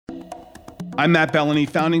I'm Matt Bellany,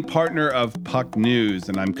 founding partner of Puck News,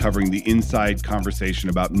 and I'm covering the inside conversation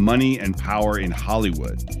about money and power in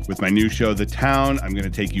Hollywood. With my new show, The Town, I'm going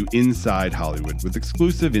to take you inside Hollywood with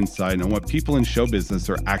exclusive insight on what people in show business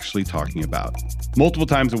are actually talking about. Multiple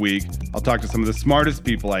times a week, I'll talk to some of the smartest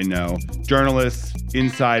people I know, journalists,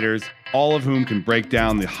 insiders, all of whom can break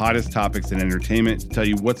down the hottest topics in entertainment to tell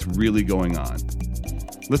you what's really going on.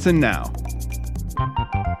 Listen now.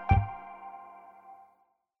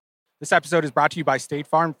 This episode is brought to you by State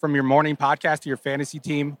Farm. From your morning podcast to your fantasy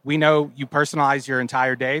team, we know you personalize your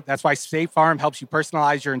entire day. That's why State Farm helps you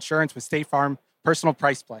personalize your insurance with State Farm Personal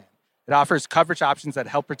Price Plan. It offers coverage options that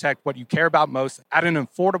help protect what you care about most at an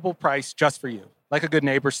affordable price just for you. Like a good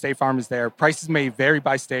neighbor, State Farm is there. Prices may vary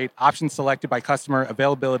by state. Options selected by customer.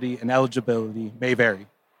 Availability and eligibility may vary.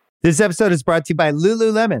 This episode is brought to you by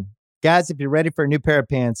Lululemon. Guys, if you're ready for a new pair of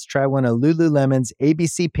pants, try one of Lululemon's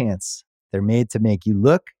ABC pants. They're made to make you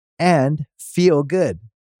look and feel good.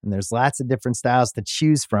 And there's lots of different styles to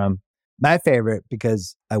choose from. My favorite,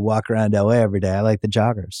 because I walk around LA every day, I like the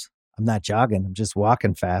joggers. I'm not jogging, I'm just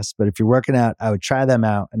walking fast. But if you're working out, I would try them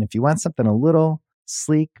out. And if you want something a little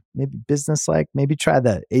sleek, maybe business-like, maybe try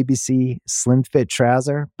the ABC Slim Fit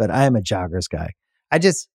trouser. But I am a joggers guy.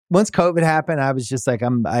 Once COVID happened, I was just like,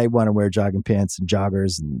 I want to wear jogging pants and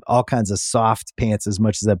joggers and all kinds of soft pants as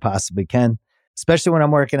much as I possibly can, especially when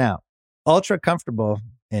I'm working out. Ultra comfortable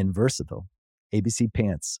and versatile. ABC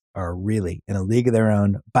pants are really in a league of their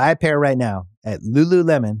own. Buy a pair right now at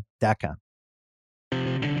lululemon.com.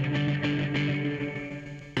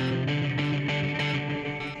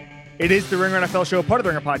 It is the Ringer NFL show, part of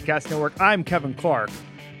the Ringer Podcast Network. I'm Kevin Clark.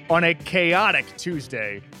 On a chaotic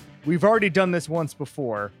Tuesday, we've already done this once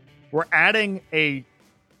before. We're adding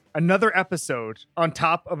another episode on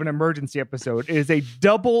top of an emergency episode. It is a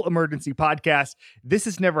double emergency podcast. This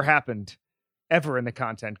has never happened ever in the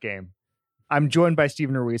content game. I'm joined by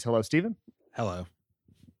Stephen Ruiz. Hello, Stephen. Hello.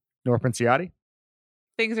 Nora Princiotti.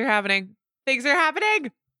 Things are happening. Things are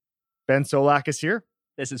happening. Ben Solak is here.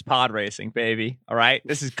 This is pod racing, baby. All right.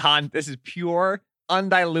 This is pure,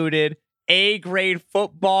 undiluted, A-grade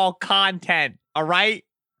football content. All right.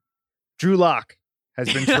 Drew Lock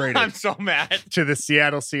has been traded. I'm so mad. To the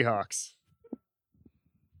Seattle Seahawks.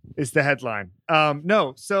 Is the headline.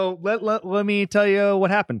 So let me tell you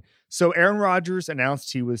what happened. So Aaron Rodgers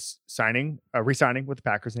announced he was re-signing with the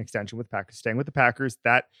Packers, an extension with the Packers, staying with the Packers.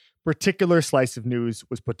 That particular slice of news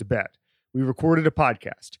was put to bed. We recorded a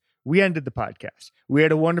podcast. We ended the podcast. We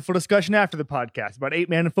had a wonderful discussion after the podcast about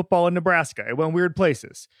 8-man football in Nebraska. It went weird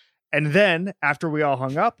places. And then after we all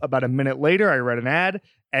hung up, about a minute later, I read an ad,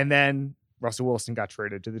 and then Russell Wilson got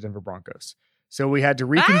traded to the Denver Broncos. So we had to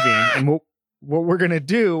reconvene. And what we're going to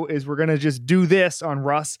do is we're going to just do this on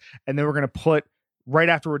Russ, and then we're going to put, right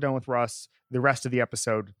after we're done with Russ, the rest of the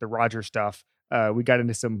episode, the Rodgers stuff. We got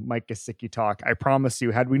into some Mike Gesicki talk. I promise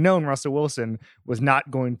you, had we known Russell Wilson was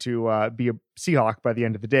not going to be a Seahawk by the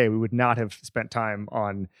end of the day, we would not have spent time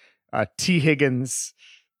on T. Higgins,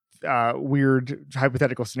 weird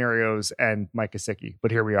hypothetical scenarios, and Mike Gesicki.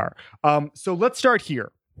 But here we are. So let's start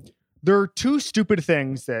here. There are two stupid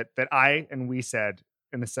things that I and we said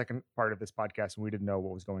in the second part of this podcast when we didn't know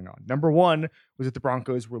what was going on. Number one was that the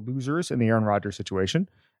Broncos were losers in the Aaron Rodgers situation.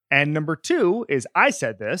 And number two is I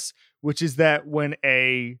said this, which is that when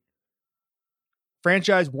a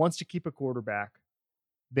franchise wants to keep a quarterback,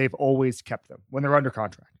 they've always kept them when they're under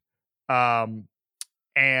contract.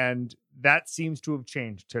 And that seems to have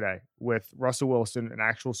changed today with Russell Wilson, an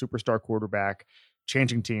actual superstar quarterback,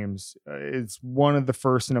 changing teams. It's one of the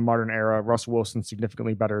first in a modern era. Russell Wilson's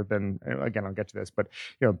significantly better than, again, I'll get to this, but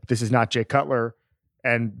this is not Jay Cutler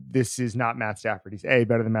and this is not Matt Stafford. He's A,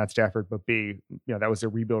 better than Matt Stafford, but B, that was a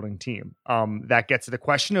rebuilding team. That gets to the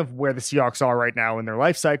question of where the Seahawks are right now in their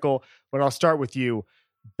life cycle. But I'll start with you,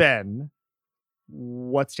 Ben.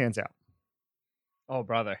 What stands out? Oh,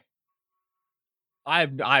 brother. I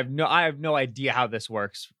have no idea how this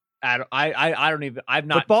works. I've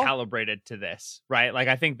not Football? calibrated to this, right? Like,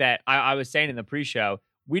 I think that I was saying in the pre-show,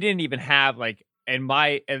 we didn't even have, like, at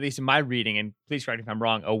least in my reading, and please correct me if I'm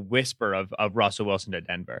wrong, a whisper of Russell Wilson to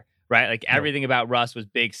Denver, right? Like, everything about Russ was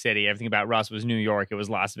big city. Everything about Russ was New York. It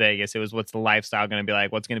was Las Vegas. It was what's the lifestyle going to be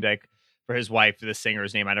like? What's going to be like for his wife, the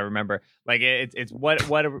singer's name I don't remember. Like, it's what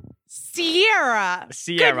Sierra.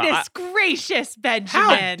 Goodness gracious,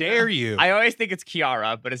 Benjamin. How dare you? I always think it's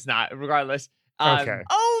Kiara, but it's not. Regardless. Okay.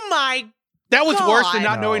 Oh my That was worse than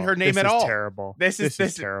God. not knowing her name this at is all. Terrible. This is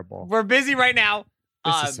terrible. We're busy right now.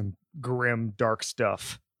 This is some grim, dark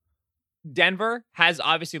stuff. Denver has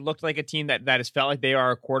obviously looked like a team that has felt like they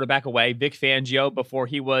are a quarterback away. Vic Fangio, before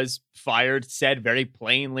he was fired, said very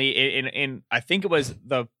plainly in I think it was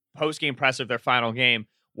the post-game presser of their final game,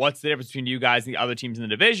 what's the difference between you guys and the other teams in the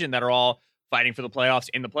division that are all fighting for the playoffs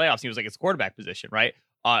in the playoffs? He was like, it's quarterback position, right?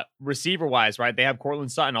 Receiver-wise, right? They have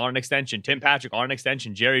Cortland Sutton on an extension, Tim Patrick on an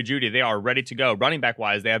extension, Jerry Jeudy, they are ready to go. Running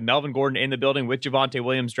back-wise, they have Melvin Gordon in the building with Javonte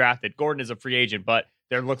Williams drafted. Gordon is a free agent, but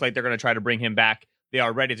they look like they're going to try to bring him back. They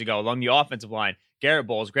are ready to go. Along the offensive line, Garrett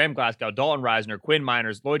Bowles, Graham Glasgow, Dalton Reisner, Quinn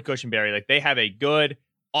Miners, Lloyd Cushenberry, like they have a good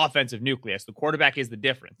offensive nucleus. The quarterback is the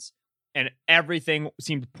difference. And everything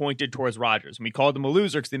seemed pointed towards Rodgers. And we called them a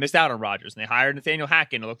loser because they missed out on Rodgers. And they hired Nathaniel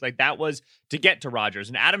Hackett. It looked like that was to get to Rodgers.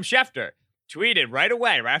 And Adam Schefter tweeted right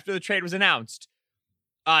away, right after the trade was announced,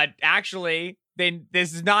 actually,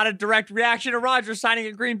 this is not a direct reaction to Rodgers signing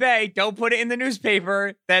at Green Bay. Don't put it in the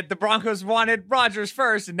newspaper that the Broncos wanted Rodgers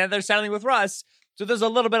first, and then they're settling with Russ. So there's a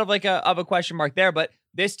little bit of like a question mark there, but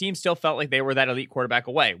this team still felt like they were that elite quarterback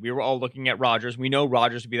away. We were all looking at Rodgers. We know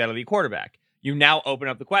Rodgers would be that elite quarterback. You now open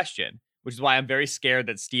up the question, which is why I'm very scared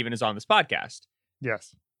that Steven is on this podcast.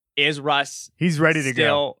 Yes. Is Russ He's ready to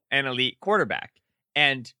still an elite quarterback?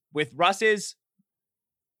 And with Russ's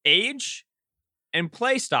age and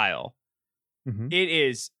play style, it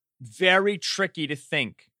is very tricky to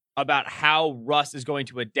think about how Russ is going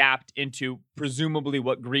to adapt into presumably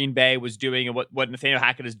what Green Bay was doing and what Nathaniel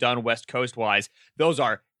Hackett has done West Coast-wise. Those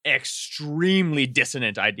are extremely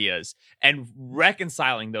dissonant ideas. And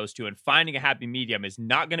reconciling those two and finding a happy medium is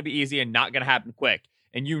not going to be easy and not going to happen quick.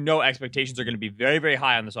 And expectations are going to be very, very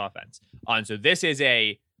high on this offense. And so this is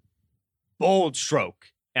a bold stroke.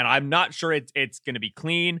 And I'm not sure it's going to be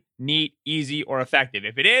clean, neat, easy, or effective.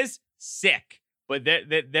 If it is, sick. But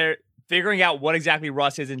they're figuring out what exactly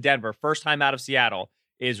Russ is in Denver, first time out of Seattle,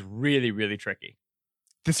 is really, really tricky.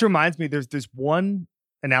 This reminds me, there's one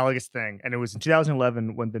analogous thing, and it was in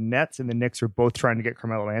 2011 when the Nets and the Knicks were both trying to get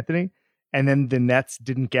Carmelo Anthony, and then the Nets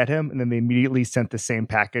didn't get him, and then they immediately sent the same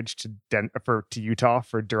package to Utah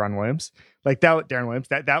for Deron Williams. Like Deron Williams,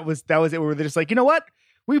 that was it. Where they're just like, you know what?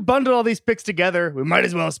 We bundled all these picks together. We might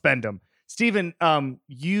as well spend them. Steven,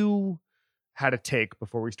 you had a take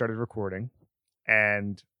before we started recording,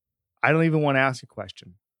 and I don't even want to ask a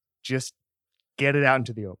question. Just get it out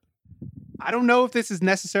into the open. I don't know if this is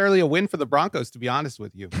necessarily a win for the Broncos, to be honest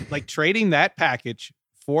with you. Like trading that package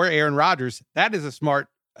for Aaron Rodgers, that is a smart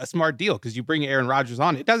deal because you bring Aaron Rodgers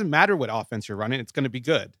on. It doesn't matter what offense you're running. It's going to be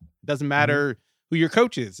good. It doesn't matter who your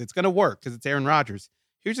coach is. It's going to work because it's Aaron Rodgers.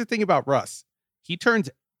 Here's the thing about Russ. He turns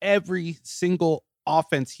every single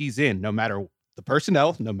offense he's in, no matter the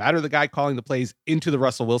personnel, no matter the guy calling the plays, into the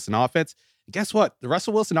Russell Wilson offense. And guess what? The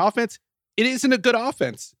Russell Wilson offense, it isn't a good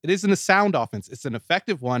offense. It isn't a sound offense. It's an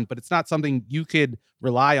effective one, but it's not something you could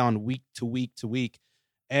rely on week to week to week.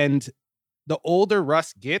 And the older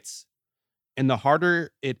Russ gets and the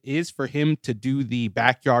harder it is for him to do the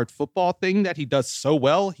backyard football thing that he does so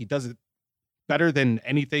well. He does it better than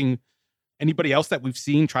anybody else that we've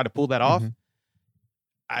seen try to pull that off.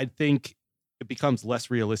 I think it becomes less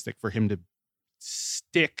realistic for him to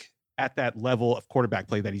stick at that level of quarterback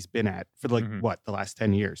play that he's been at for the last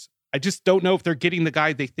 10 years. I just don't know if they're getting the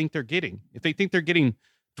guy they think they're getting. If they think they're getting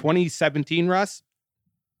 2017 Russ,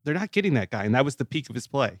 they're not getting that guy. And that was the peak of his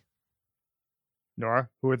play. Nora,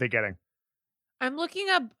 who are they getting? I'm looking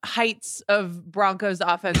up heights of Broncos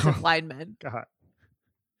offensive linemen. God.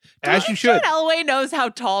 As you should. John Elway knows how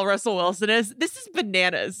tall Russell Wilson is. This is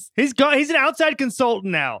bananas. He's an outside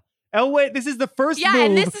consultant now. Elway, this is the first move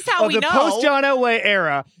and this is how of we the know. post-John Elway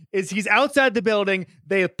era, is he's outside the building.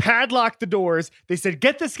 They padlocked the doors. They said,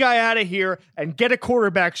 get this guy out of here and get a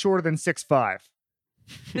quarterback shorter than 6'5".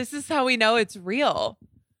 This is how we know it's real.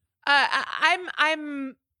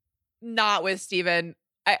 I'm not with Steven.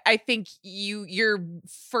 I think your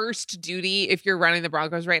first duty, if you're running the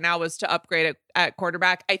Broncos right now, was to upgrade at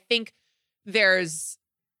quarterback. I think there's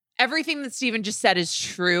everything that Steven just said is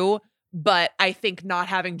true, but I think not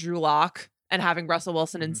having Drew Lock and having Russell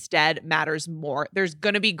Wilson instead matters more. There's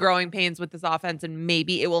going to be growing pains with this offense, and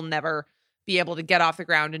maybe it will never be able to get off the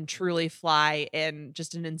ground and truly fly in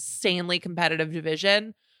just an insanely competitive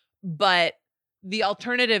division. But the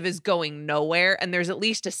alternative is going nowhere, and there's at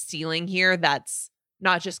least a ceiling here that's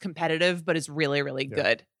not just competitive, but is really, really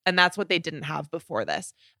good. And that's what they didn't have before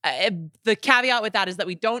this. The caveat with that is that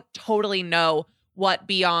we don't totally know what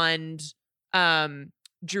beyond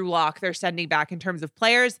Drew Lock they're sending back in terms of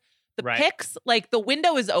players. The picks, like the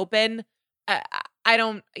window is open. I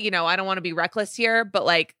don't want to be reckless here, but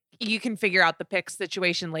like you can figure out the picks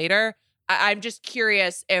situation later. I'm just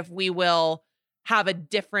curious if we will have a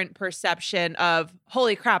different perception of,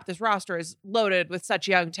 holy crap, this roster is loaded with such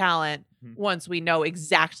young talent once we know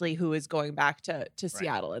exactly who is going back to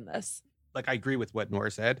Seattle in this. Like, I agree with what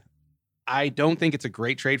Nora said. I don't think it's a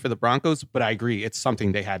great trade for the Broncos, but I agree. It's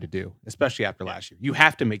something they had to do, especially after last year. You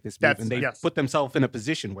have to make this move, and they put themselves in a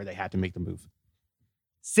position where they had to make the move.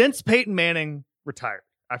 Since Peyton Manning retired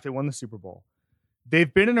after they won the Super Bowl,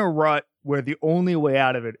 they've been in a rut where the only way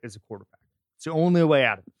out of it is a quarterback. It's the only way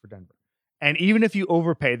out of it for Denver. And even if you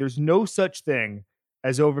overpay, there's no such thing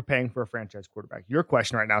as overpaying for a franchise quarterback. Your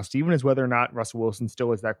question right now, Steven, is whether or not Russell Wilson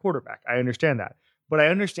still is that quarterback. I understand that. But I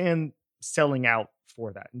understand selling out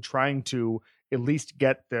for that and trying to at least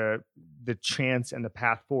get the chance and the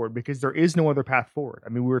path forward, because there is no other path forward. I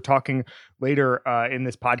mean, we were talking later in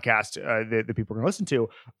this podcast that people are going to listen to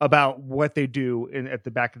about what they do at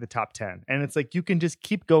the back of the top 10. And it's like, you can just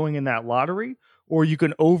keep going in that lottery, or you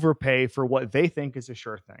can overpay for what they think is a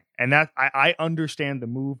sure thing. And that I understand the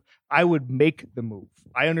move. I would make the move.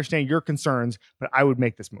 I understand your concerns, but I would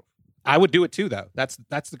make this move. I would do it too, though. That's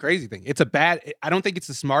the crazy thing. I don't think it's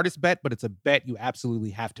the smartest bet, but it's a bet you absolutely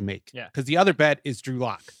have to make. Yeah. Because the other bet is Drew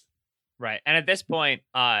Lock. Right. And at this point,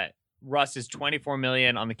 Russ is $24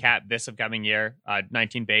 million on the cap this upcoming year,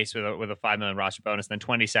 19 base with a $5 million roster bonus, and then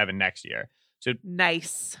 27 next year. So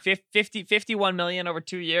nice. 51 million over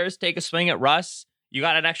 2 years. Take a swing at Russ. You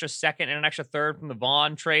got an extra second and an extra third from the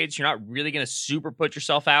Vaughn trades. You're not really going to super put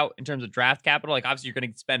yourself out in terms of draft capital. Like, obviously, you're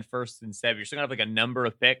going to spend first instead. You're still going to have like a number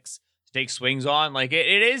of picks to take swings on. Like,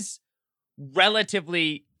 it is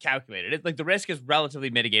relatively calculated. It's like the risk is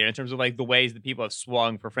relatively mitigated in terms of like the ways that people have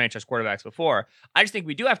swung for franchise quarterbacks before. I just think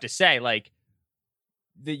we do have to say, like,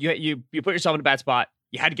 that you put yourself in a bad spot.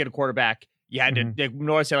 You had to get a quarterback. You had to, like,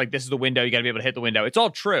 Nora said, like, this is the window. You got to be able to hit the window. It's all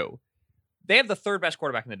true. They have the third best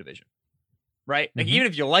quarterback in the division, right? Like, even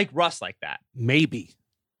if you like Russ like that. Maybe.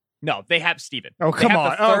 No, they have Steven. Oh, come on.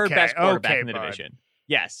 They have the third best quarterback in the division.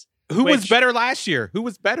 Yes. Who was better last year? Who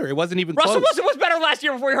was better? It wasn't even Russell close. Wilson was better last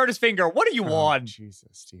year before he hurt his finger. What do you want? Jesus,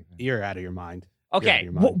 Steven. You're out of your mind. Okay.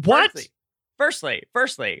 What? Firstly,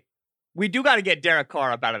 we do got to get Derek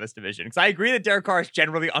Carr up out of this division, because I agree that Derek Carr is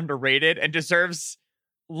generally underrated and deserves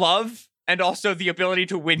love and also the ability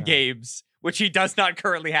to win games, which he does not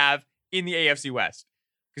currently have in the AFC West,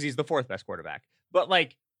 because he's the fourth best quarterback. But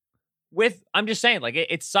like, I'm just saying, like,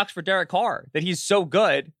 it sucks for Derek Carr that he's so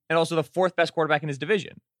good and also the fourth best quarterback in his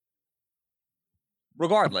division.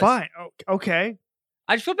 Regardless. Fine. Okay.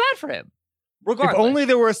 I just feel bad for him. Regardless. If only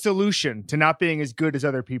there were a solution to not being as good as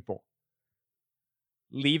other people.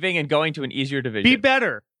 Leaving and going to an easier division. Be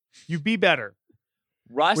better. You be better.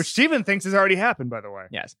 Russ. Which Steven thinks has already happened, by the way.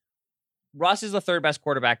 Yes. Russ is the third best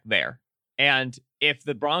quarterback there. And if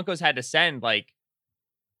the Broncos had to send, like,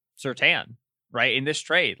 Surtain, right, in this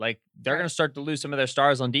trade, like, they're going to start to lose some of their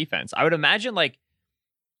stars on defense. I would imagine, like,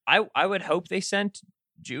 I would hope they sent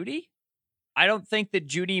Judy. I don't think that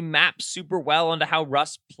Judy maps super well onto how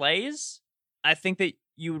Russ plays. I think that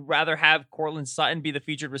you would rather have Cortland Sutton be the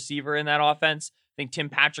featured receiver in that offense. I think Tim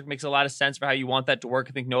Patrick makes a lot of sense for how you want that to work.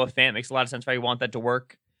 I think Noah Fant makes a lot of sense for how you want that to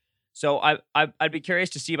work. So I'd be curious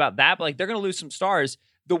to see about that. But like, they're going to lose some stars.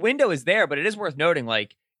 The window is there, but it is worth noting,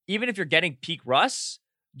 like, even if you're getting peak Russ,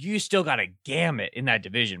 you still got a gamut in that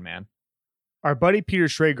division, man. Our buddy Peter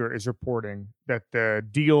Schrager is reporting that the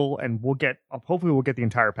deal, and hopefully we'll get the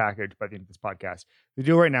entire package by the end of this podcast. The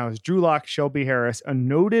deal right now is Drew Lock, Shelby Harris, a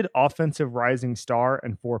noted offensive rising star,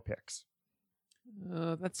 and 4 picks.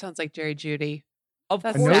 Oh, that sounds like Jerry Jeudy. Of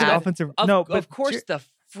That's course, sad. of course, the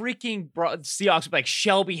freaking Seahawks would be like,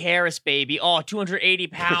 Shelby Harris, baby. Oh, 280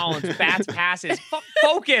 pounds, bats, passes.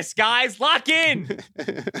 Focus, guys. Lock in.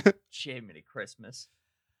 Jiminy Christmas.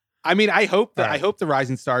 I mean, I hope the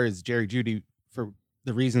rising star is Jerry Jeudy for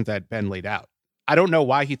the reasons that Ben laid out. I don't know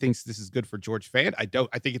why he thinks this is good for George Fant.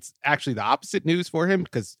 I think it's actually the opposite news for him,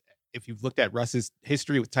 because if you've looked at Russ's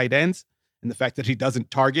history with tight ends and the fact that he doesn't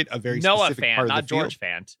target a very specific Noah Fant, part of the not field. George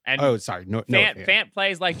Fant. And oh, sorry, Noah Fant. Fant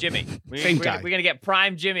plays like Jimmy. Same guy. We're gonna get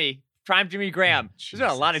prime Jimmy Graham. There's been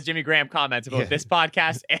a lot of Jimmy Graham comments about this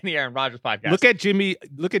podcast and the Aaron Rodgers podcast. Look at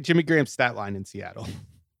Jimmy Graham's stat line in Seattle.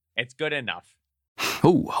 It's good enough.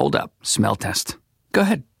 Oh, hold up. Smell test. Go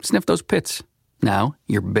ahead. Sniff those pits. Now,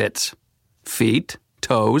 your bits. Feet,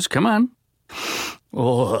 toes, come on.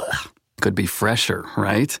 Ugh. Could be fresher,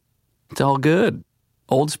 right? It's all good.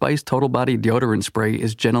 Old Spice Total Body Deodorant Spray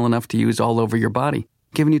is gentle enough to use all over your body,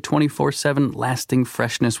 giving you 24/7 lasting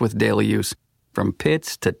freshness with daily use, from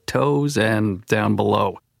pits to toes and down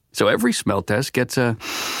below. So every smell test gets a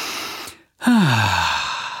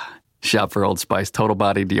shop for Old Spice Total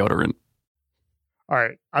Body Deodorant. All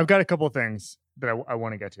right. I've got a couple of things that I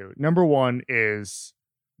want to get to. Number one is,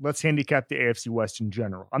 let's handicap the AFC West in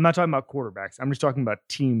general. I'm not talking about quarterbacks. I'm just talking about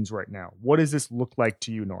teams right now. What does this look like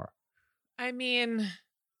to you, Nora? I mean,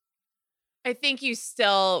 I think you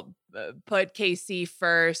still put KC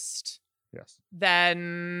first. Yes.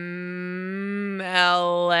 Then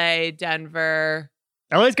LA, Denver.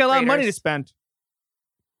 LA's got a lot of money to Raiders. spend.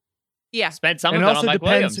 Yeah. Spent some And of it it also on Mike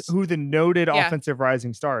depends Williams. who the noted Yeah. offensive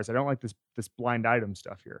rising stars. I don't like this blind item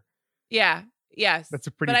stuff here. Yeah. Yes. That's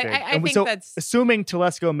a pretty But big. I And think so, that's assuming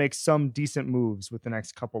Telesco makes some decent moves with the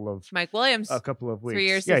next couple of Mike Williams. weeks. 3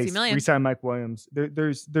 years, yeah, 60 he's million. Resign Mike Williams.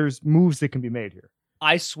 There's moves that can be made here.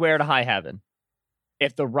 I swear to high heaven,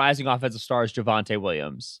 if the rising offensive star is Javonte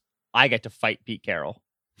Williams, I get to fight Pete Carroll.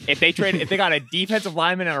 If they got a defensive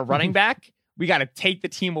lineman and a running back, we got to take the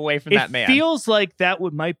team away from that man. It feels like that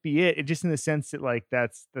might be it. Just in the sense that like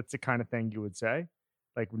that's the kind of thing you would say,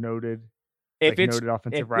 like noted. If Like it's noted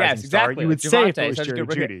offensive if, rising yes, star. exactly. You would like say if Javonte, it was such a Jerry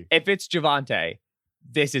good rookie. Jeudy. If it's Javonte,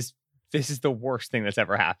 this is the worst thing that's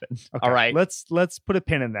ever happened. Okay, All right. let's put a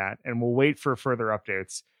pin in that, and we'll wait for further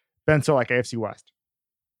updates. Ben, so like AFC West.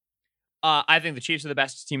 I think the Chiefs are the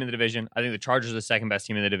best team in the division. I think the Chargers are the second best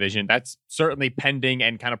team in the division. That's certainly pending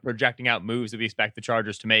and kind of projecting out moves that we expect the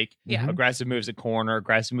Chargers to make. Yeah. Aggressive moves at corner,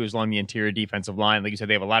 aggressive moves along the interior defensive line. Like you said,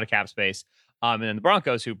 they have a lot of cap space. And then the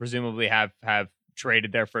Broncos, who presumably have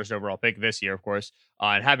traded their first overall pick this year, of course,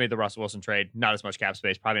 and have made the Russell Wilson trade. Not as much cap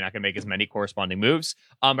space, probably not going to make as many corresponding moves.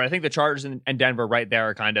 But I think the Chargers and Denver right there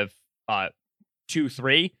are kind of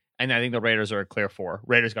 2-3, and I think the Raiders are a clear 4.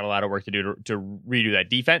 Raiders got a lot of work to do to redo that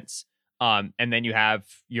defense. And then you have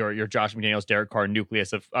your Josh McDaniels, Derek Carr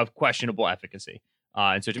nucleus of questionable efficacy.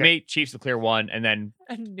 And so to me, Chiefs the clear 1, and then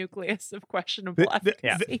A nucleus of questionable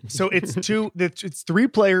efficacy. So it's it's 3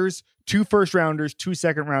 players, 2 first rounders, 2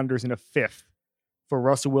 second rounders, and a 5th for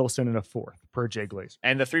Russell Wilson and a 4th per Jay Glazer.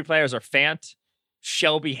 and the 3 players are Fant,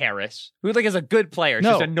 Shelby Harris, who like is a good player. It's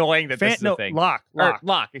No, just annoying that this is a thing. Locke,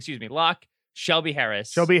 Locke, Shelby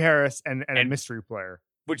Harris, and a mystery player.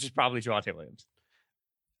 which is probably Javonte Williams.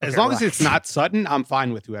 As Okay, long as relax. it's not Sutton, I'm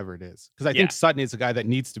fine with whoever it is. Because I Yeah. think Sutton is a guy that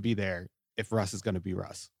needs to be there if Russ is going to be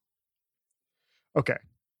Russ. Okay.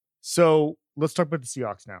 So let's talk about the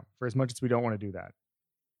Seahawks now, for as much as we don't want to do that.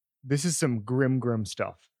 This is some grim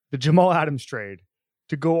stuff. The Jamal Adams trade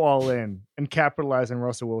to go all in and capitalize on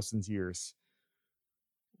Russell Wilson's years.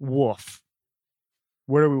 Woof.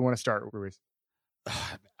 Where do we want to start, Ruiz?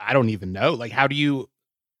 I don't even know. Like, how do you?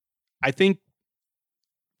 I think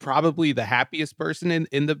probably the happiest person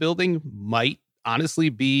in the building might honestly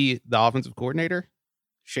be the offensive coordinator,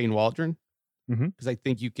 Shane Waldron. Because I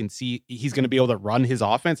think you can see he's going to be able to run his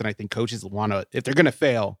offense. And I think coaches want to, if they're going to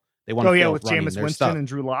fail, they want to fail with running Jameis their Winston stuff. and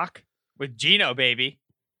Drew Lock. With Gino, baby.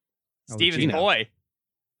 Oh, with Steven's Gino. boy.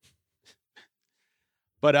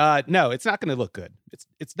 But no, it's not going to look good.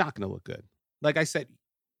 It's not going to look good. Like I said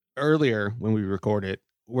earlier when we recorded,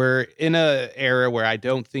 we're in a era where I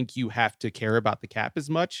don't think you have to care about the cap as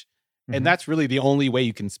much. Mhm. And that's really the only way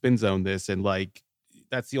you can spin zone this. And like,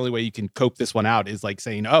 that's the only way you can cope this one out is like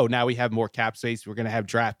saying, oh, now we have more cap space. We're going to have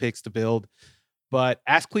draft picks to build. But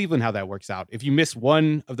ask Cleveland how that works out. If you miss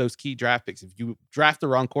one of those key draft picks, if you draft the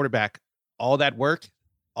wrong quarterback, all that work,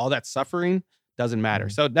 all that suffering doesn't matter.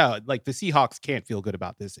 Mhm. So no, like the Seahawks can't feel good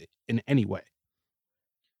about this in any way.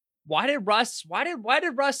 Why did Russ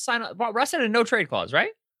sign up? Well, Russ had a no trade clause,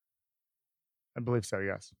 right? I believe so,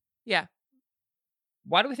 yes. Yeah.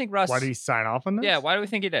 Why do we think Russ? Why did he sign off on this? Yeah, why do we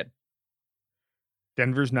think he did?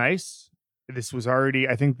 Denver's nice. This was already,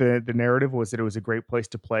 I think the narrative was that it was a great place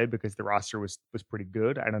to play because the roster was pretty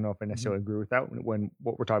good. I don't know if I necessarily agree with that when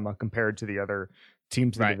what we're talking about compared to the other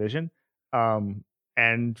teams in the Right. division.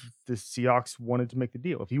 And the Seahawks wanted to make the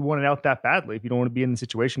deal. If you want it out that badly, if you don't want to be in the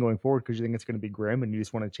situation going forward because you think it's going to be grim and you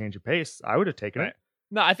just want to change the pace, I would have taken Right. it.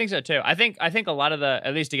 No, I think so too. I think a lot of the,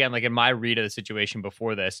 at least again, like in my read of the situation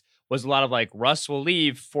before this, was a lot of like Russ will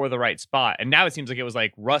leave for the right spot, and now it seems like it was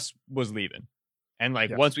like Russ was leaving, and like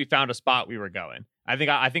Yes. once we found a spot, we were going. I think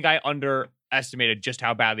I underestimated just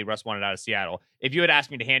how badly Russ wanted out of Seattle. If you had asked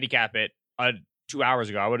me to handicap it 2 hours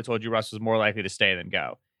ago, I would have told you Russ was more likely to stay than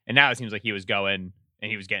go, and now it seems like he was going and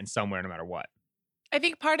he was getting somewhere no matter what. I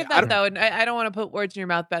think part of I that, though, and I don't want to put words in your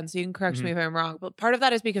mouth, Ben, so you can correct me if I'm wrong, but part of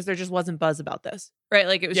that is because there just wasn't buzz about this, right?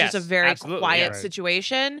 Like it was just a Yes, very absolutely, quiet yeah. Right.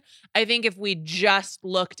 situation. I think if we just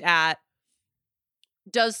looked at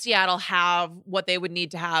does Seattle have what they would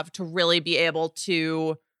need to have to really be able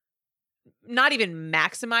to not even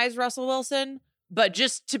maximize Russell Wilson, but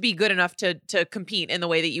just to be good enough to compete in the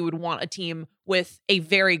way that you would want a team with a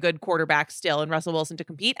very good quarterback still and Russell Wilson to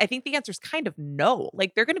compete? I think the answer is kind of no.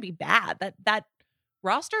 Like they're going to be bad. That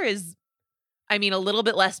roster is, I mean, a little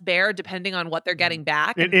bit less bare depending on what they're getting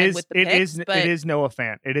back. It and is. with the picks, but It is Noah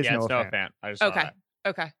Fant. It is Yeah, Noah it's no Fant. fan. I just saw okay,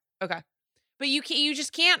 that. okay. But you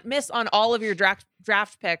just can't miss on all of your draft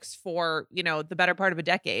picks for the better part of a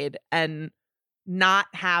decade and not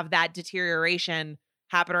have that deterioration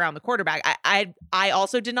happen around the quarterback. I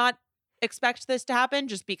also did not expect this to happen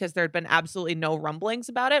just because there had been absolutely no rumblings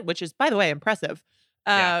about it, which is, by the way, impressive.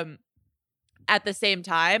 At the same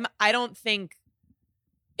time, I don't think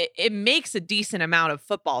it makes a decent amount of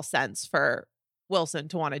football sense for Wilson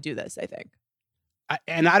to want to do this, I think.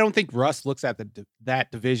 And I don't think Russ looks at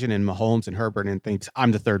that division in Mahomes and Herbert and thinks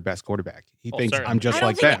I'm the third best quarterback. He thinks certainly. I'm just I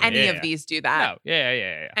like don't think them. any of these do that. No,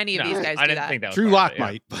 yeah. Any of these guys I do didn't that. think that was Drew part Lock of it,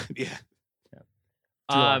 might, but yeah.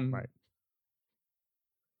 Right.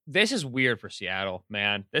 This is weird for Seattle,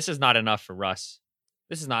 man. This is not enough for Russ.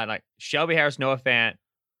 This is not like Shelby Harris, Noah Fant,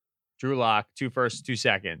 Drew Lock, 2 firsts, 2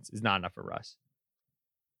 seconds is not enough for Russ.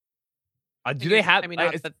 Do they have? I mean,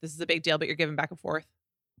 not that this is a big deal, but you're giving back and forth.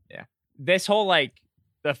 Yeah. This whole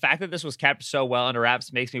the fact that this was kept so well under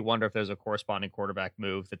wraps makes me wonder if there's a corresponding quarterback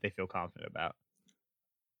move that they feel confident about.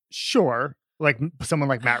 Sure. Like someone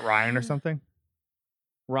like Matt Ryan or something.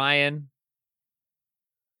 Ryan.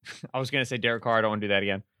 I was going to say Derek Carr. I don't want to do that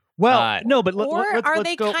again. Well, no, but Or are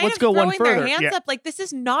they kind of throwing their hands up like this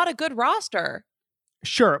is not a good roster?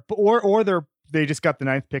 Sure, but or they just got the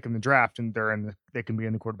 9th pick in the draft and they can be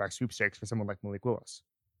in the quarterback sweepstakes for someone like Malik Willis.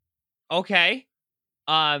 Okay.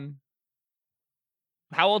 How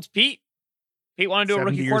old's Pete? Pete want to do a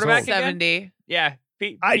 70 rookie years quarterback old. again? 70. Yeah.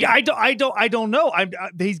 Pete. I don't know.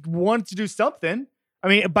 He wants to do something. I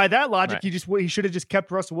mean, by that logic, Right. he should have just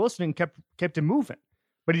kept Russell Wilson and kept him moving.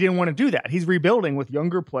 But he didn't want to do that. He's rebuilding with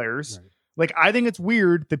younger players. Right. Like, I think it's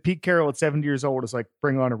weird that Pete Carroll at 70 years old is like,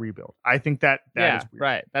 bring on a rebuild. I think that is weird.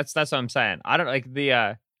 Right. That's what I'm saying. I don't like the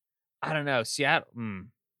I don't know. Seattle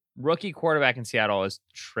rookie quarterback in Seattle is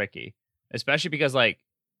tricky, especially because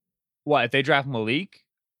if they draft Malik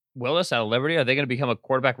Willis out of Liberty, are they going to become a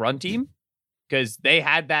quarterback run team? Because they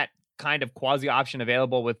had that kind of quasi option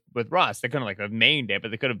available with Russ. They couldn't have mained it,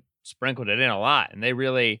 but they could have sprinkled it in a lot, and they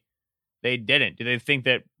didn't. Do they think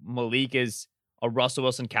that Malik is a Russell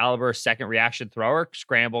Wilson caliber second reaction thrower,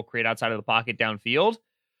 scramble, create outside of the pocket downfield?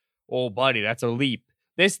 Oh, buddy, that's a leap.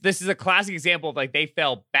 This is a classic example of they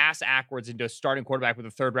fell bass backwards into a starting quarterback with a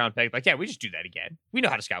 3rd round pick. Yeah, we just do that again. We know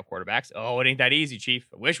how to scout quarterbacks. Oh, it ain't that easy, Chief.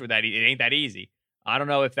 I wish it ain't that easy. I don't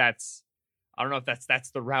know if that's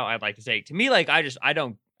the route I'd like to take. To me, I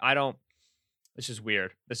don't. This is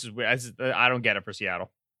weird. I don't get it for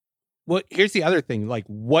Seattle. Well, here's the other thing.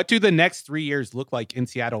 What do the next 3 years look like in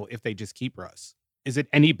Seattle if they just keep Russ? Is it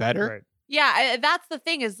any better? Right. Yeah, that's the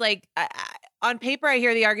thing is on paper, I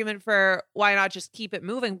hear the argument for why not just keep it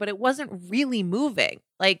moving, but it wasn't really moving.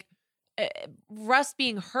 Russ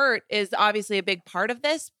being hurt is obviously a big part of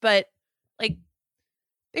this, but they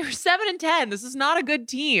were 7-10. This is not a good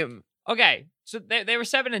team. Okay, so they were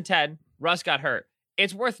 7-10. Russ got hurt.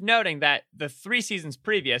 It's worth noting that the 3 seasons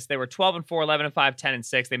previous, they were 12-4, 11-5,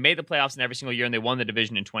 10-6. They made the playoffs in every single year, and they won the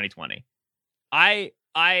division in 2020. I'll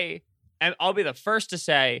be the first to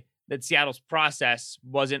say that Seattle's process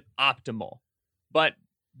wasn't optimal, but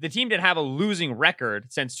the team didn't have a losing record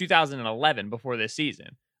since 2011 before this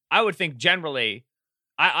season. I would think generally,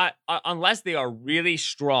 I unless they are really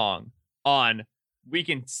strong on, we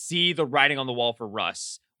can see the writing on the wall for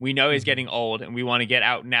Russ. We know he's getting old, and we want to get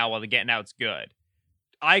out now while the getting out's good.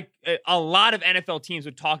 A lot of NFL teams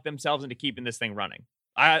would talk themselves into keeping this thing running.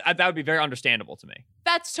 That would be very understandable to me.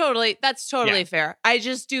 That's totally fair. I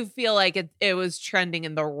just do feel like it was trending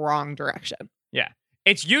in the wrong direction. Yeah.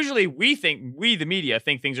 It's usually we, the media,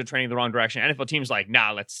 think things are trending the wrong direction. NFL teams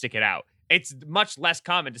nah, let's stick it out. It's much less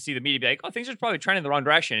common to see the media be like, oh, things are probably trending the wrong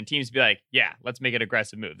direction. And teams be like, yeah, let's make an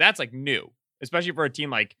aggressive move. That's new, especially for a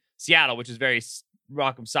team like Seattle, which is very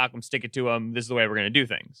rock 'em, sock 'em, stick it to them. This is the way we're going to do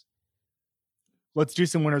things. Let's do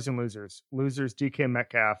some winners and losers. Losers, DK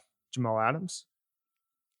Metcalf, Jamal Adams.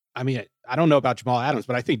 I mean, I don't know about Jamal Adams,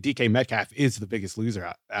 but I think DK Metcalf is the biggest loser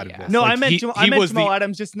out of this. No, I meant Jamal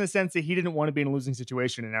Adams just in the sense that he didn't want to be in a losing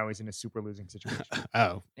situation, and now he's in a super losing situation.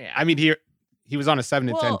 Oh, yeah. I mean, he was on a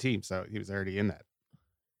 7-10 team, so he was already in that.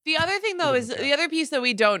 The other thing, though, is the other piece that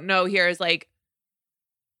we don't know here is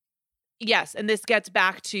yes, and this gets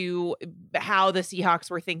back to how the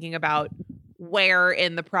Seahawks were thinking about where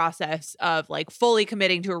in the process of fully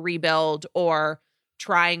committing to a rebuild or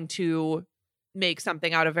trying to make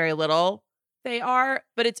something out of very little they are,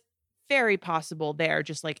 but it's very possible they're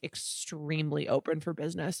just extremely open for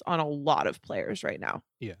business on a lot of players right now.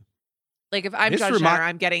 Yeah. If I'm Josh Schneider,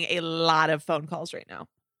 I'm getting a lot of phone calls right now.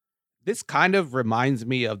 This kind of reminds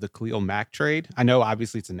me of the Khalil Mack trade. I know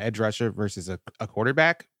obviously it's an edge rusher versus a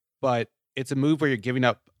quarterback, but it's a move where you're giving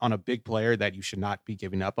up on a big player that you should not be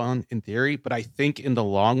giving up on in theory. But I think in the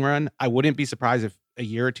long run, I wouldn't be surprised if a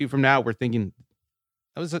year or two from now, we're thinking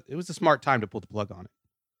it was a smart time to pull the plug on it.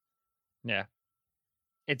 Yeah.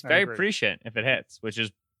 It's I very agree. prescient if it hits, which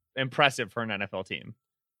is impressive for an NFL team.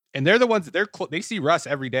 And they're the ones that they see Russ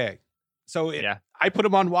every day. So I put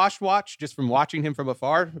him on watch just from watching him from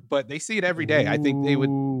afar, but they see it every day. I think they would.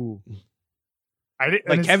 Ooh. I did,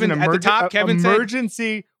 Like and this is Kevin an at the top, Kevin said-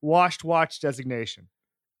 emergency watch designation.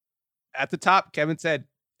 At the top, Kevin said,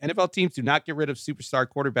 NFL teams do not get rid of superstar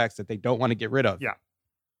quarterbacks that they don't want to get rid of. Yeah.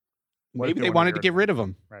 What if Maybe they wanted to get rid of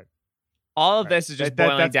them. Right. All of Right. this is just That-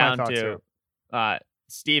 boiling that's my down thought, to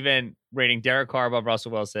Steven rating Derek Carr above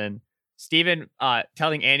Russell Wilson. Steven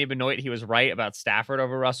telling Andy Benoit he was right about Stafford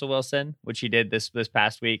over Russell Wilson, which he did this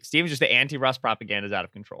past week. Steven's just the anti-Russ propaganda is out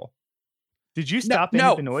of control. Did you stop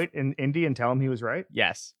no. Andy Benoit in Indy and tell him he was right?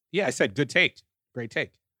 Yes. Yeah, I said good take. Great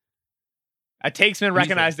take. A takesman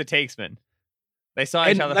recognized the takesman. They saw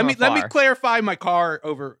each And other let from me afar. clarify my Carr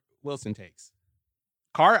over Wilson takes.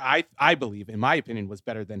 Carr, I believe, in my opinion, was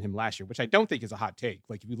better than him last year, which I don't think is a hot take.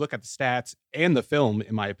 Like if you look at the stats and the film,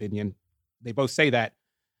 in my opinion, they both say that.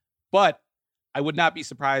 But I would not be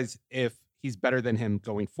surprised if he's better than him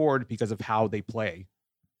going forward because of how they play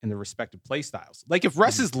and their respective play styles. Like if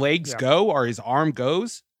Russ's legs go or his arm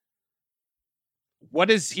goes, what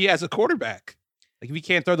is he as a quarterback? Like if he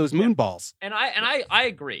can't throw those moon balls. And I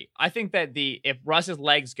agree. I think that if Russ's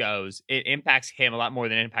legs goes, it impacts him a lot more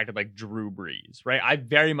than it impacted like Drew Brees, right? I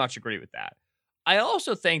very much agree with that. I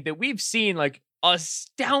also think that we've seen like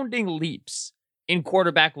astounding leaps in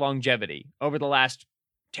quarterback longevity over the last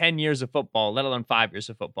 10 years of football, let alone 5 years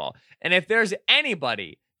of football. And if there's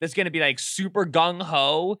anybody that's going to be like super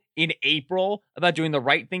gung-ho in April about doing the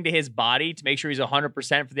right thing to his body to make sure he's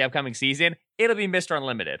 100% for the upcoming season, it'll be Mr.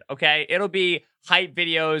 Unlimited, okay? It'll be hype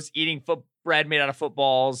videos, eating bread made out of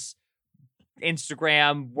footballs,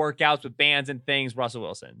 Instagram workouts with bands and things, Russell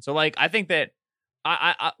Wilson. So like, I think that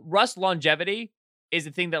Russ longevity is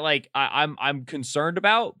the thing that like I'm concerned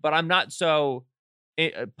about, but I'm not so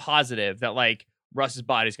positive that like Russ's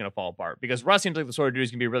body's going to fall apart because Russ seems like the sort of dude who's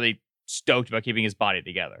going to be really stoked about keeping his body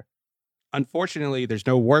together. Unfortunately, there's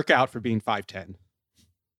no workout for being 5'10".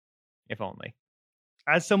 If only.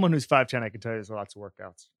 As someone who's 5'10", I can tell you there's lots of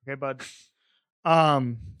workouts. Okay, bud.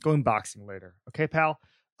 Going boxing later. Okay, pal.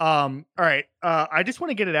 All right. I just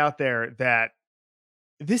want to get it out there that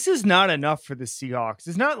this is not enough for the Seahawks.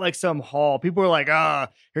 It's not like some haul. People are like,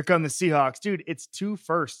 here come the Seahawks. Dude, it's 2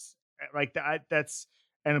 firsts. Like that's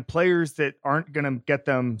and players that aren't going to get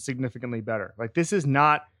them significantly better. Like this is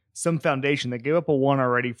not some foundation. They gave up a 1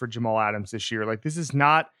 already for Jamal Adams this year. Like this is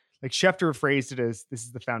not like Schefter phrased it as this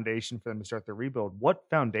is the foundation for them to start their rebuild. What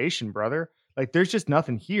foundation, brother? Like there's just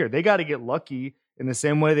nothing here. They got to get lucky in the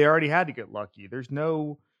same way they already had to get lucky.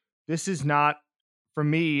 This is not for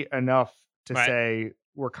me enough to say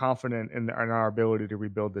we're confident in our ability to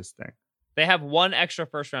rebuild this thing. They have 1 extra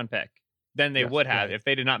first round pick than they would have if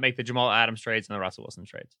they did not make the Jamal Adams trades and the Russell Wilson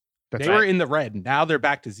trades. They were in the red. Now they're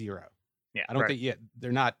back to 0. Yeah. I don't think yet.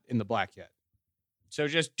 They're not in the black yet. So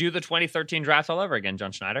just do the 2013 draft all over again,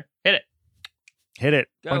 John Schneider. Hit it.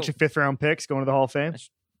 Go. Bunch of 5th round picks going to the Hall of Fame.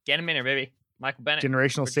 Get him in here, baby. Michael Bennett.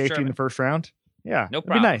 Generational safety in the first round. Yeah. No It'd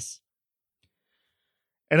problem. be nice.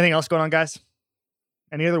 Anything else going on, guys?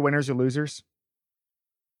 Any other winners or losers?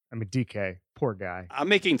 I mean, DK, poor guy. I'm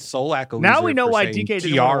making Solak a loser. Now we know for why saying DK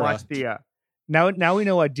didn't want to watch the. Now we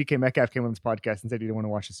know why DK Metcalf came on this podcast and said he didn't want to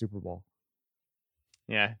watch the Super Bowl.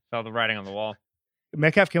 Yeah, felt the writing on the wall.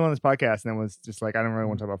 Metcalf came on this podcast and then was just like, I don't really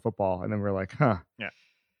want to talk about football. And then we're like, yeah,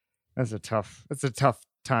 that's a tough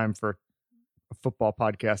time for a football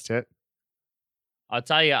podcast hit. I'll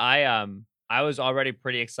tell you, I was already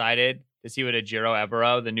pretty excited to see what Ejiro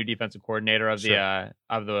Evero, the new defensive coordinator of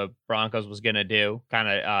the Broncos, was gonna do. Kind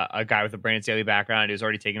of a guy with a Brandon Staley background who's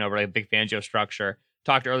already taken over like a big Fangio structure.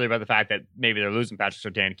 Talked earlier about the fact that maybe they're losing Patrick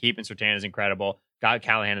Surtain. Keeping Surtain is incredible. Got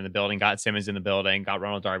Callahan in the building. Got Simmons in the building. Got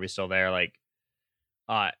Ronald Darby still there. Like,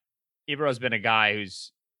 Evero's been a guy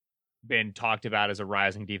who's been talked about as a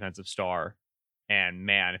rising defensive star. And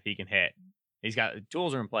man, if he can hit, he's got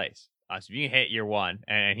tools are in place. So if you can hit year 1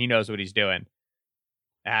 and he knows what he's doing,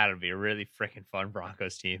 that'll be a really freaking fun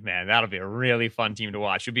Broncos team, man. That'll be a really fun team to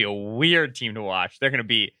watch. It'll be a weird team to watch. They're going to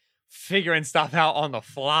be figuring stuff out on the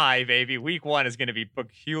fly, baby. Week 1 is going to be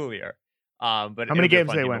peculiar. But how many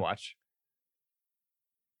games do they win? Watch.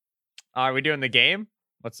 Are we doing the game?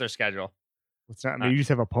 What's their schedule? It's not. You just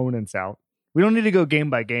have opponents out. We don't need to go game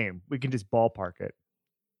by game. We can just ballpark it.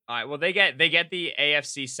 All right. Well, they get the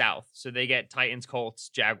AFC South, so they get Titans, Colts,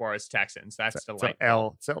 Jaguars, Texans. That's the like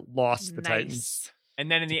L. It's a loss to the Titans.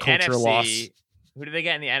 And then in the culture NFC, loss. Who do they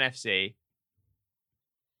get in the NFC?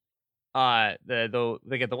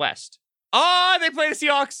 They get the West. Oh, they play the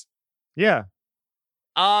Seahawks. Yeah.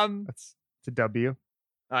 It's a W.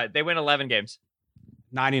 They win 11 games.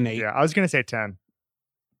 9 and 8. Yeah, I was going to say 10.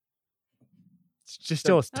 It's just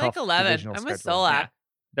still a I tough like 11. divisional I'm with schedule. Solak. Yeah.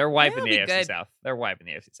 They're wiping It'll the be AFC good. South. They're wiping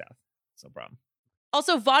the AFC South. It's no problem.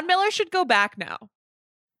 Also, Von Miller should go back now.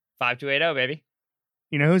 5280, baby.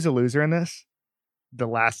 You know who's a loser in this? The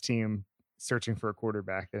last team searching for a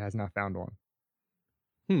quarterback that has not found one.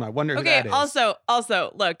 I wonder who Okay, that is.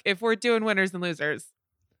 also, look, if we're doing winners and losers,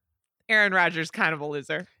 Aaron Rodgers kind of a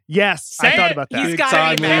loser. Yes, I Say thought it. about that. He's Big got to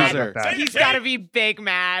time be I mad. thought about that. He's got to be big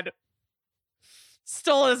mad.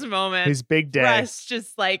 Stole his moment. His big day. Russ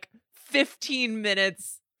just like 15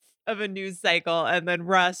 minutes of a news cycle, and then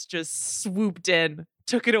Russ just swooped in,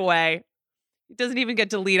 took it away. He doesn't even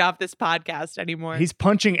get to lead off this podcast anymore. He's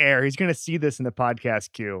punching air. He's going to see this in the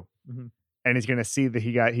podcast queue. Mhm. And he's going to see that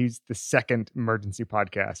he's the second emergency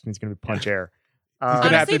podcast and he's going to punch air. gonna have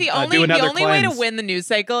Honestly, to, the do only another way to cleanse. win the news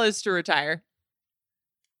cycle is to retire.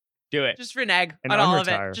 Do it. Just renege And on all of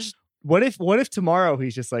unretire. it. Just What if tomorrow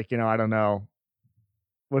he's just like, I don't know.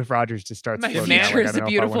 What if Rodgers just starts my floating out, future like, I is don't a know if I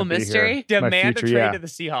beautiful wanna be here. mystery. My Demand future, a trade yeah. to the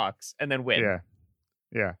Seahawks and then win.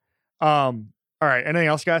 Yeah. All right. Anything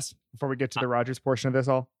else, guys, before we get to the Rodgers portion of this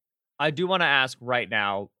all? I do want to ask right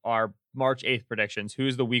now our March 8th predictions.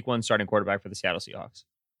 Who's the week 1 starting quarterback for the Seattle Seahawks?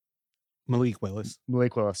 Malik Willis.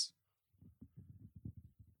 Malik Willis.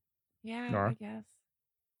 Yeah, Nora? I guess.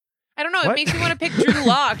 I don't know. It What? makes me want to pick Drew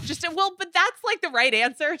Lock. But that's like the right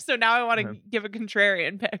answer. So now I want to Uh-huh. give a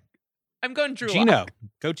contrarian pick. I'm going Drew Geno. Lock.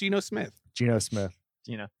 Go Geno Smith. Geno Smith.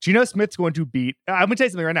 You know, Geno Smith's going to beat. I'm going to tell you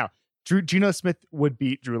something right now. Geno Smith would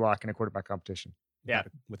beat Drew Lock in a quarterback competition. Yeah.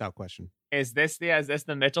 Without question. is this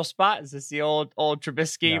the Mitchell spot? Is this the old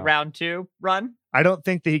Trubisky No. round 2 run? I don't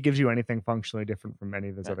think that he gives you anything functionally different from any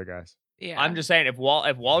of those Yeah. other guys. Yeah. I'm just saying if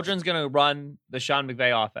Waldron's going to run the Sean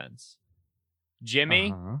McVay offense,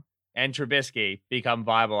 Jimmy Uh-huh. and Trubisky become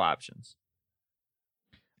viable options.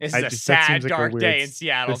 This I is a just- that sad, seems like a dark weird day in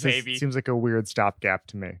Seattle, This baby. seems like a weird stopgap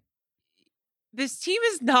to me. This team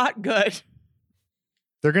is not good.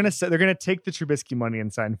 They're gonna take the Trubisky money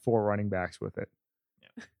and sign 4 running backs with it,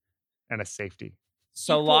 and a safety.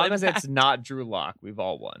 So Equal long as impact. it's not Drew Lock, we've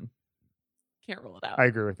all won. Can't rule it out. I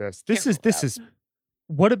agree with this. Can't rule it out.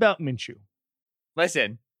 What about Minshew?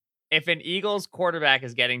 Listen, if an Eagles quarterback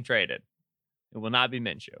is getting traded, it will not be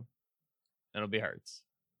Minshew. It'll be Hurts.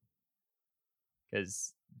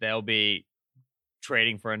 Because they'll be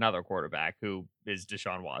trading for another quarterback who is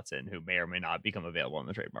Deshaun Watson, who may or may not become available in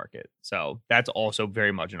the trade market. So that's also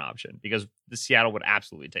very much an option because the Seattle would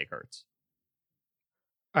absolutely take Hurts.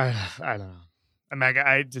 I don't know. I mean,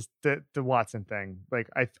 I just the Watson thing. Like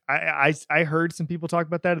I heard some people talk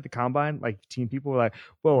about that at the combine. Like team people were like,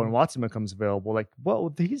 "Well, when Watson becomes available, like,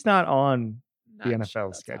 well, he's not on Not the sure NFL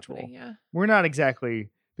that's schedule. happening, Yeah. We're not exactly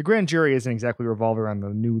the grand jury isn't exactly revolving around the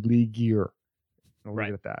new league year. I'll leave Right.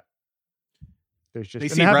 it at that. There's just They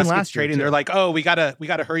and see it happened Russ gets last year, traded and too. they're like, oh, we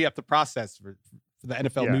gotta hurry up the process for the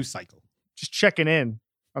NFL Yeah. news cycle. just checking in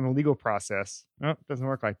on the legal process. No, it doesn't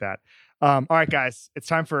work like that. All right, guys, it's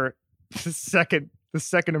time for the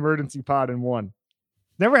second emergency pod in one.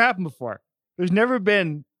 Never happened before. There's never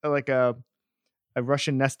been a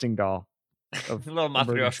Russian nesting doll of A little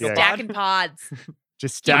emergency Matryoshka eggs. pod. Stacking pods.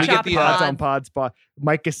 Just Can we stack get the, pods uh, on pods.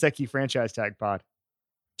 Mike Gesicki franchise tag pod.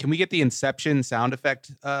 Can we get the Inception sound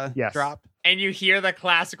effect Yes. drop? And you hear the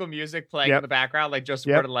classical music playing Yep. in the background, like Joseph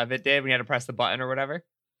Yep. Gordon-Levitt did when you had to press the button or whatever.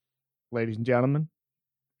 Ladies and gentlemen,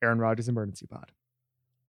 Aaron Rodgers emergency pod.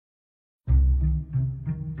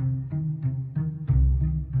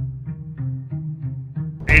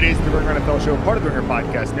 It is the Ringer NFL show, part of the Ringer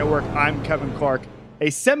Podcast Network. I'm Kevin Clark, a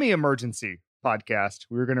semi-emergency podcast.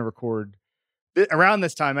 We were going to record around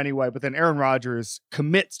this time anyway, but then Aaron Rodgers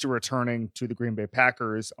commits to returning to the Green Bay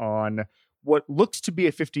Packers on what looks to be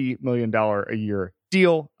a $50 million a year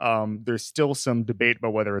deal. There's still some debate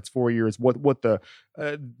about whether it's 4 years, what the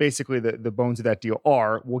basically the bones of that deal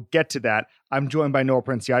are. We'll get to that. I'm joined by Noah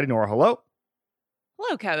Princiati. Noah, hello.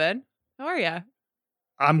 Hello, Kevin. How are you?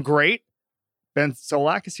 I'm great. Ben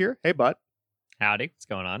Solak is here. Hey, bud. Howdy, what's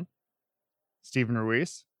going on? Stephen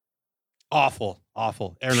Ruiz. Awful.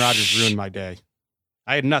 Aaron Rodgers ruined my day.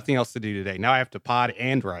 I had nothing else to do today. Now I have to pod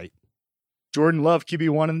and write. Jordan Love,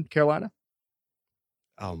 QB1 in Carolina.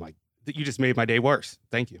 Oh my! You just made my day worse.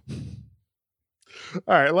 Thank you. All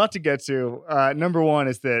right, a lot to get to. Number one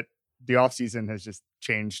is that the offseason has just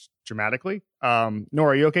changed dramatically. Nora,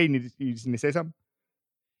 are you okay? You just need to say something?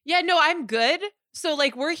 Yeah, no, I'm good. So,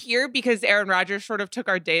 like, we're here because Aaron Rodgers sort of took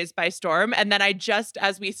our days by storm. And then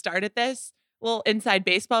as we started this, little inside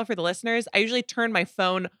baseball for the listeners, I usually turn my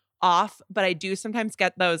phone off, but I do sometimes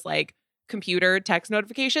get those, like, computer text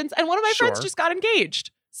notifications. And one of my friends Sure. just got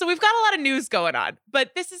engaged. So we've got a lot of news going on,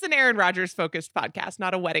 but this is an Aaron Rodgers focused podcast,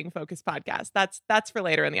 not a wedding focused podcast. That's for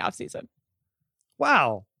later in the offseason.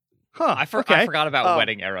 Wow. Huh. I okay. forgot about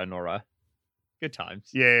wedding era, Nora. Good times.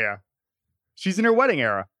 Yeah. She's in her wedding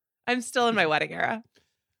era. I'm still in my wedding era.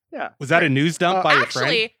 Yeah. Was that a news dump by your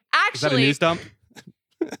friend? Actually, Was that a news dump?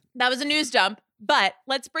 that was a news dump. But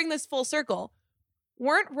let's bring this full circle.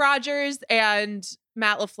 Weren't Rodgers and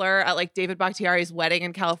Matt LaFleur at like David Bakhtiari's wedding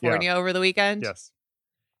in California over the weekend? Yes.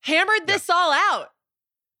 Hammered this all out.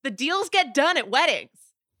 The deals get done at weddings.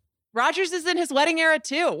 Rodgers is in his wedding era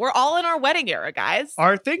too. We're all in our wedding era, guys.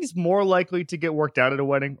 Are things more likely to get worked out at a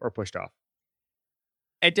wedding or pushed off?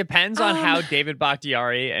 It depends on how David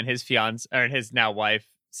Bakhtiari and his fiance or his now wife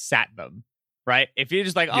sat them, right? If you're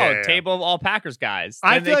just like, table of all Packers guys.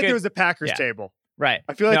 I feel like there was a Packers table. Right.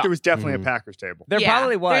 I feel like there was definitely a Packers table. There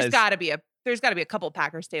probably was. There's got to be a couple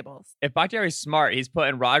Packers tables. If Bakhtiari's smart, he's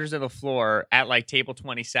putting Rodgers on the floor at like table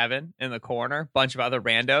 27 in the corner, bunch of other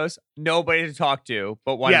randos, nobody to talk to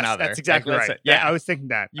but one another. That's exactly right. Yeah, I was thinking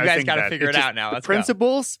that. You guys got to figure it out now. The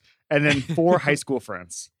principals and then 4 high school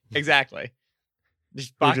friends. Exactly.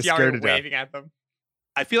 Just Bakhtiari waving at them.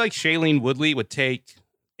 I feel like Shailene Woodley would take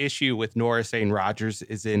issue with Nora saying Rodgers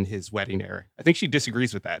is in his wedding era. I think she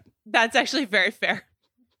disagrees with that. That's actually very fair.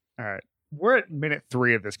 All right. We're at minute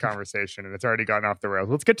 3 of this conversation, and it's already gotten off the rails.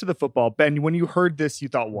 Let's get to the football. Ben, when you heard this, you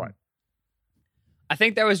thought what? I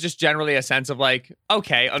think there was just generally a sense of like,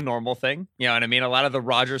 okay, a normal thing. You know what I mean? A lot of the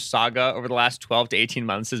Rodgers saga over the last 12 to 18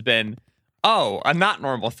 months has been, a not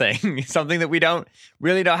normal thing. Something that we don't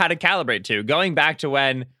really know how to calibrate to. Going back to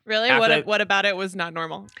when... Really? What about it was not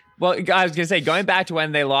normal? Well, I was going to say, going back to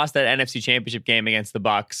when they lost that NFC Championship game against the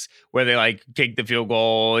Bucs, where they like kicked the field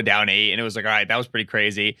goal down 8, and it was like, all right, that was pretty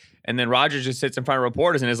crazy. And then Rodgers just sits in front of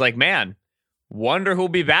reporters and is like, man, wonder who'll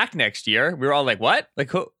be back next year. We were all like, what? Like,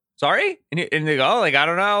 who? Sorry? And they go, I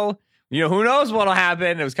don't know. Who knows what'll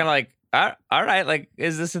happen? It was kind of like, all right, like,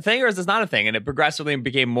 is this a thing or is this not a thing? And it progressively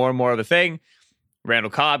became more and more of a thing.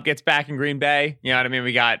 Randall Cobb gets back in Green Bay. You know what I mean?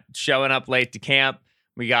 We got showing up late to camp.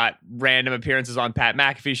 We got random appearances on Pat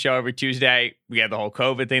McAfee's show every Tuesday. We had the whole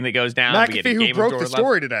COVID thing that goes down. McAfee who broke the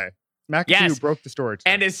story today. McAfee who broke the story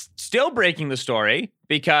today. And is still breaking the story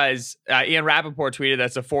because Ian Rappaport tweeted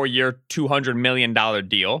that's a 4-year, $200 million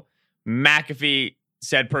deal. McAfee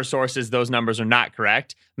said per sources those numbers are not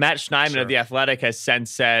correct. Matt Schneidman of The Athletic has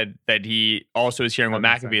since said that he also is hearing what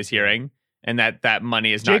McAfee is hearing and that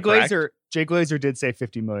money is not correct. Jay Glazer did say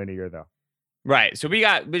 $50 million a year though. Right. So we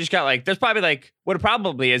just got like, there's probably like, what it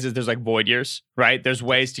probably is there's like void years, right? There's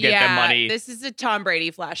ways to get them money. This is a Tom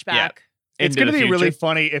Brady flashback. Yeah. It's going to be really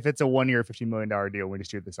funny if it's a 1-year, $50 million deal when we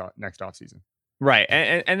just do this next offseason. Right.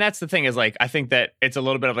 And that's the thing is like, I think that it's a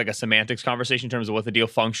little bit of like a semantics conversation in terms of what the deal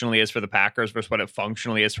functionally is for the Packers versus what it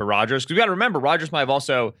functionally is for Rodgers. Because we got to remember, Rodgers might have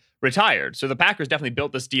also retired. So the Packers definitely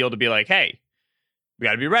built this deal to be like, hey, we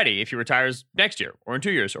got to be ready if he retires next year or in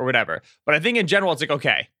 2 years or whatever. But I think in general, it's like,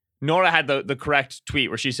 okay, Nora had the correct tweet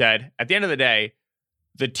where she said, at the end of the day,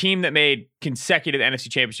 the team that made consecutive NFC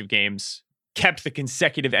Championship games kept the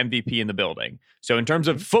consecutive MVP in the building. So in terms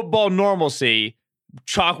of football normalcy,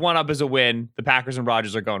 chalk one up as a win. The Packers and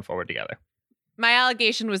Rodgers are going forward together. My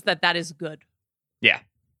allegation was that is good. Yeah.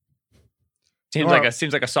 Seems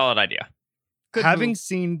like a solid idea. Good having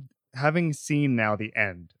seen now the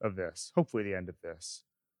end of this, hopefully the end of this,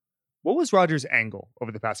 what was Rodgers' angle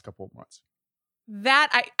over the past couple of months?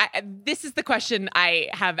 That this is the question I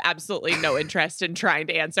have absolutely no interest in trying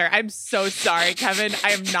to answer. I'm so sorry, Kevin.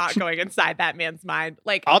 I am not going inside that man's mind.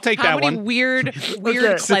 Like, I'll take how that many one. weird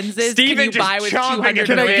cleanses can you buy with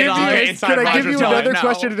 $200 million? Can I give you another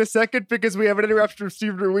question in a second? Because we have an interruption from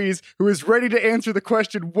Steven Ruiz, who is ready to answer the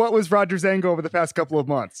question, what was Rodgers' angle over the past couple of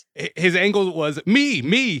months? His angle was me.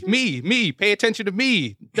 Pay attention to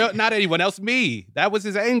me. No, not anyone else, me. That was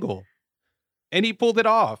his angle. And he pulled it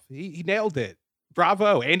off. He nailed it.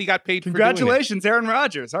 Bravo. And he got paid for doing it. Congratulations, Aaron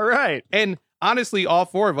Rodgers. All right. And honestly, all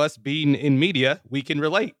 4 of us being in media, we can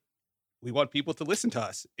relate. We want people to listen to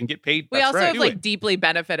us and get paid. We also have like deeply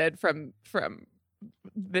benefited from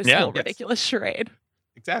this whole ridiculous charade.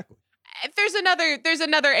 Exactly. There's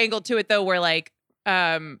another angle to it though, where like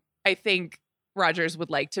I think Rodgers would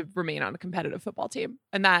like to remain on a competitive football team,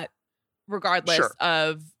 and that regardless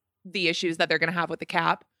of the issues that they're going to have with the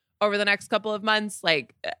cap over the next couple of months,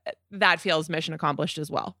 like that feels mission accomplished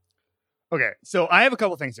as well. Okay, so I have a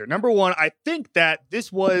couple things here. Number one, I think that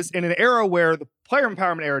this was in an era where the player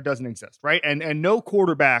empowerment era doesn't exist, right? And no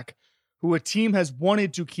quarterback who a team has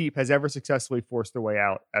wanted to keep has ever successfully forced their way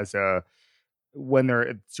out when they're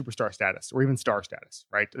at superstar status or even star status,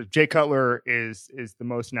 right? Jay Cutler is the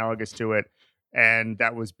most analogous to it. And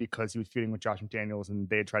that was because he was feuding with Josh McDaniels and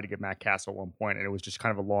they had tried to get Matt Castle at one point, and it was just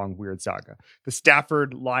kind of a long, weird saga. The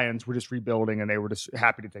Stafford Lions were just rebuilding and they were just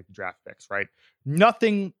happy to take the draft picks, right?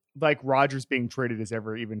 Nothing like Rodgers being traded has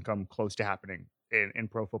ever even come close to happening in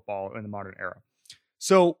pro football in the modern era.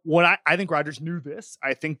 So what I think Rodgers knew this.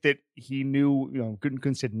 I think that he knew,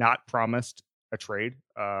 Gutekunst had not promised a trade.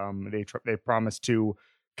 They promised to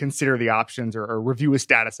consider the options or review his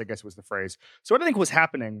status, I guess was the phrase. So what I think was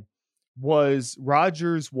happening was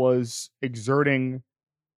Rodgers was exerting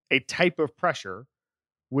a type of pressure,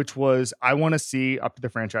 which was, I want to see up to the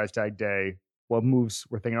franchise tag day what moves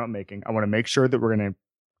we're thinking about making. I want to make sure that we're going to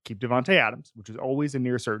keep Devontae Adams, which is always a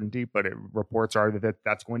near certainty, but reports are that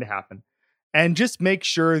that's going to happen. And just make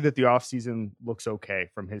sure that the offseason looks okay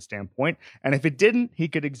from his standpoint. And if it didn't, he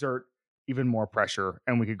could exert even more pressure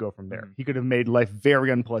and we could go from there. He could have made life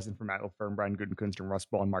very unpleasant for Matt LaFleur and Brian Gutekunst and Russ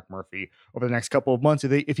Ball and Mark Murphy over the next couple of months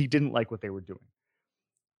if he didn't like what they were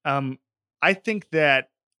doing. I think that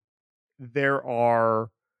there are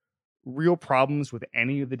real problems with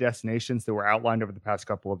any of the destinations that were outlined over the past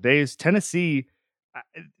couple of days. Tennessee,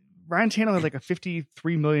 Ryan Tannehill had like a $53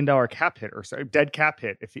 million cap hit or so, dead cap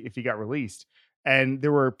hit if he got released. And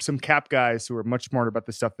there were some cap guys who were much smarter about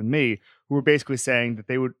this stuff than me, who were basically saying that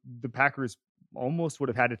the Packers almost would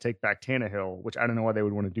have had to take back Tannehill, which I don't know why they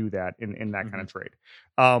would want to do that in that kind of trade.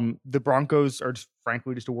 The Broncos are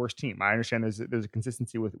frankly just a worse team. I understand there's a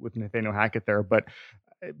consistency with Nathaniel Hackett there, but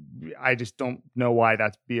I just don't know why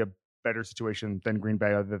that'd be a better situation than Green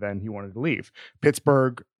Bay other than he wanted to leave.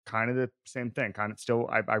 Pittsburgh, kind of the same thing. Kind of still,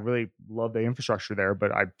 I really love the infrastructure there,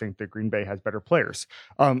 but I think that Green Bay has better players.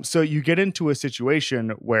 So you get into a situation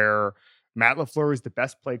where Matt LaFleur is the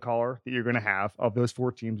best play caller that you're going to have of those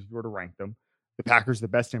four teams if you were to rank them. The Packers, the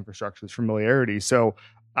best infrastructure, is familiarity. So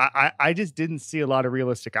I just didn't see a lot of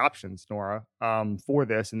realistic options, Nora, for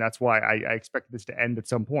this. And that's why I expected this to end at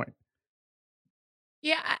some point.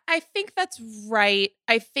 Yeah, I think that's right.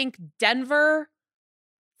 I think Denver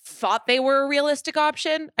thought they were a realistic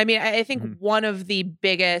option. I mean, I think one of the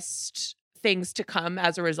biggest things to come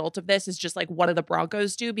as a result of this is just like, what do the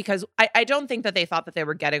Broncos do? Because I don't think that they thought that they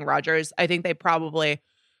were getting Rodgers. I think they probably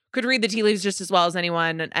could read the tea leaves just as well as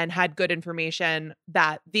anyone and had good information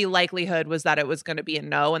that the likelihood was that it was going to be a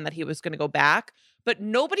no and that he was going to go back. But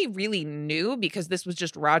nobody really knew because this was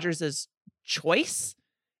just Rodgers's choice.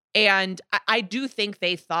 And I do think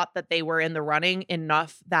they thought that they were in the running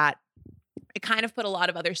enough that it kind of put a lot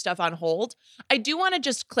of other stuff on hold. I do want to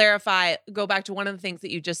just go back to one of the things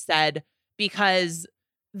that you just said, because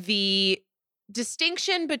the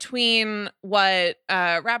distinction between what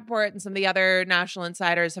Rappaport and some of the other national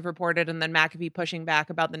insiders have reported and then McAfee pushing back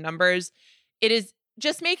about the numbers, it is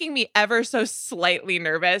just making me ever so slightly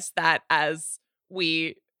nervous that, as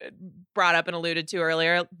we brought up and alluded to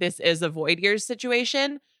earlier, this is a void years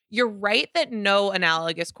situation. You're right that no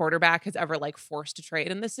analogous quarterback has ever forced a trade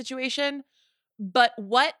in this situation. But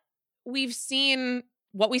what we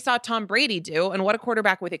saw Tom Brady do and what a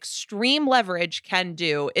quarterback with extreme leverage can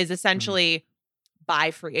do is essentially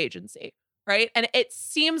buy free agency, right? And it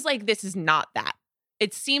seems like this is not that.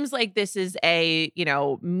 It seems like this is a,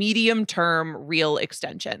 medium-term real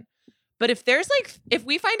extension. But if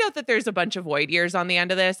we find out that there's a bunch of void years on the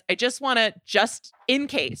end of this, I just want to, just in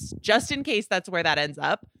case that's where that ends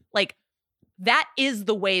up, that is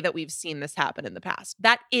the way that we've seen this happen in the past.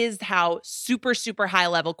 That is how super, super high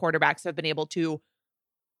level quarterbacks have been able to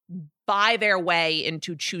buy their way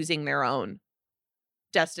into choosing their own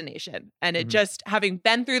destination. And it just, having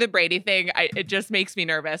been through the Brady thing, it just makes me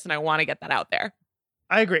nervous and I want to get that out there.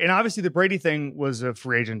 I agree. And obviously the Brady thing was a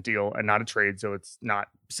free agent deal and not a trade, so it's not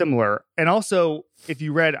similar. And also, I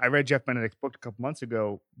read Jeff Benedict's book a couple months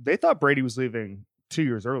ago. They thought Brady was leaving 2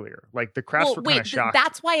 years earlier. The Krafts were kind of shocked.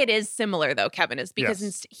 That's why it is similar though, Kevin, is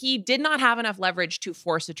because he did not have enough leverage to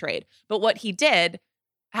force a trade. But what he did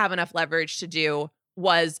have enough leverage to do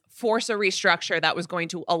was force a restructure that was going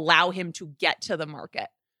to allow him to get to the market.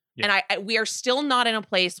 Yeah. And we are still not in a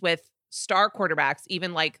place with star quarterbacks,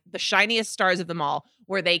 even the shiniest stars of them all,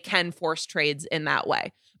 where they can force trades in that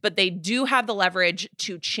way. But they do have the leverage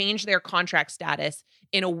to change their contract status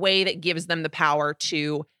in a way that gives them the power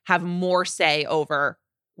to have more say over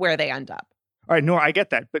where they end up. All right, Nora, I get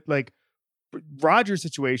that. But Rodgers'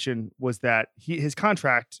 situation was that his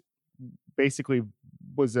contract basically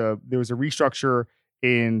there was a restructure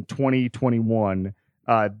in 2021.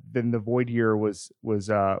 Then the void year was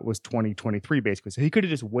 2023 basically. So he could have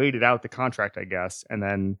just waited out the contract, I guess, and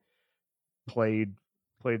then played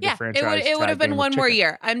the franchise. It would have been one more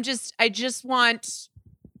year. I just want,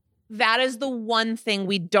 that is the one thing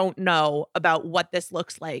we don't know about what this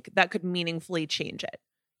looks like that could meaningfully change it.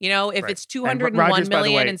 You know, if Right. it's And 201 Rodgers, by the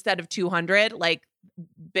million way- instead of 200, like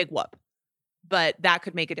big whoop. But that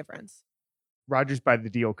could make a difference. Rodgers by the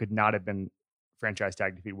deal could not have been franchise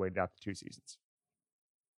tagged if he waited out the 2 seasons.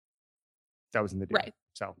 That was in the deal. Right.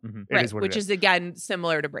 So Mhm. it is what Which it is. is again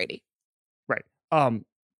similar to Brady. Right.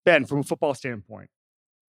 Ben, from a football standpoint,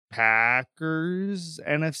 Packers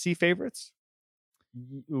NFC favorites?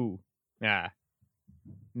 Ooh. Yeah.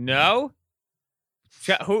 No?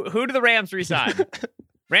 Who do the Rams resign?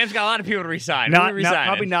 Rams got a lot of people to resign.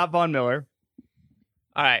 Probably not Von Miller.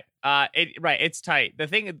 All right. It's tight. The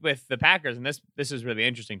thing with the Packers, and this is really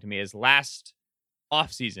interesting to me, is last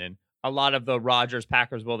offseason, a lot of the Rodgers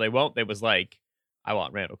Packers will they won't. They was like, I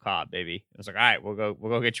want Randall Cobb, baby. It was like, all right, we'll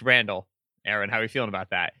go get you Randall. Aaron, how are you feeling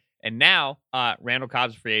about that? And now Randall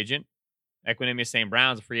Cobb's a free agent. Equinemius St.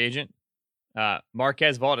 Brown's a free agent.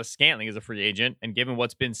 Marquez Valdes-Scantling is a free agent. And given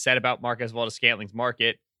what's been said about Marquez Valdes-Scantling's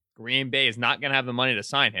market, Green Bay is not going to have the money to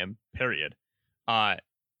sign him, period. I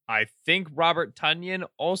think Robert Tonyan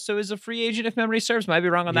also is a free agent, if memory serves. Might be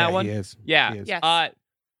wrong on that one. He is. Yeah. He is. Yes.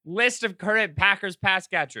 List of current Packers pass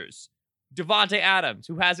catchers. Devontae Adams,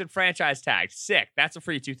 who hasn't franchise tagged. Sick. That's a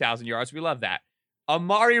free 2,000 yards. We love that.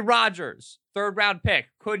 Amari Rodgers, 3rd round pick,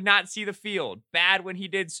 could not see the field. Bad when he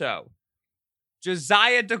did so.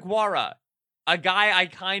 Josiah DeGuara, a guy I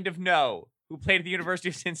kind of know, who played at the University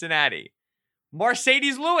of Cincinnati.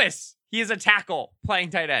 Mercedes Lewis, he is a tackle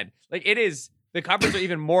playing tight end. Like, it is, the cupboards are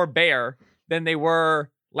even more bare than they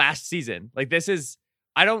were last season. Like, this is,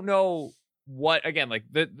 I don't know what, again, like,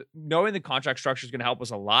 knowing the contract structure is going to help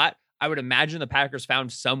us a lot. I would imagine the Packers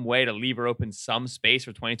found some way to leave or open some space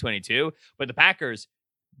for 2022, but the Packers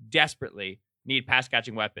desperately need pass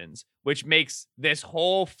catching weapons, which makes this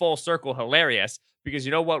whole full circle hilarious because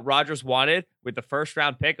you know what Rodgers wanted with the 1st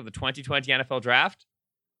round pick of the 2020 NFL draft?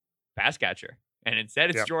 Pass catcher. And instead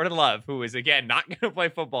it's Jordan Love, who is again not going to play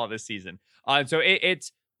football this season. So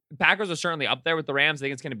it's Packers are certainly up there with the Rams. I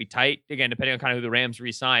think it's going to be tight, again, depending on kind of who the Rams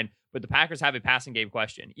re-sign. But the Packers have a passing game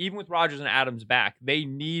question. Even with Rodgers and Adams back, they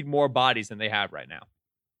need more bodies than they have right now.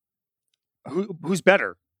 Who's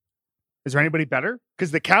better? Is there anybody better?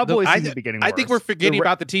 Because the Cowboys seem to be getting worse. I think we're forgetting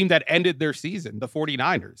about the team that ended their season, the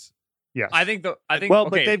 49ers. Yes. But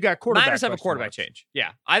they've got quarterback. Niners have a quarterback change.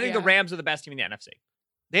 Yeah. I think the Rams are the best team in the NFC.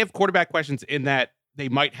 They have quarterback questions in that they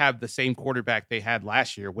might have the same quarterback they had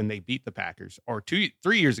last year when they beat the Packers, or 3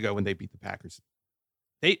 years ago when they beat the Packers.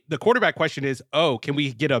 The quarterback question is, can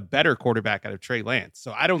we get a better quarterback out of Trey Lance?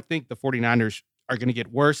 So I don't think the 49ers are going to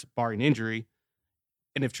get worse, barring injury.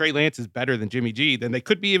 And if Trey Lance is better than Jimmy G, then they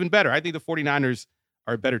could be even better. I think the 49ers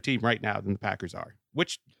are a better team right now than the Packers are,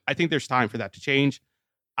 which I think there's time for that to change.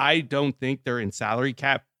 I don't think they're in salary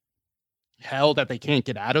cap hell that they can't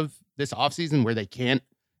get out of this offseason where they can't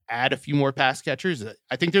add a few more pass catchers.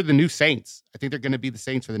 I think they're the new Saints. I think they're going to be the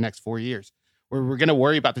Saints for the next 4 years, where we're going to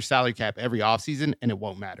worry about their salary cap every offseason and it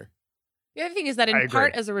won't matter. The other thing is that in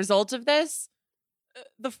part as a result of this,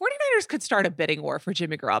 the 49ers could start a bidding war for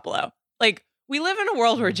Jimmy Garoppolo. Like, we live in a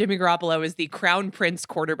world where Jimmy Garoppolo is the crown prince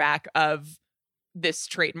quarterback of this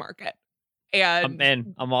trade market.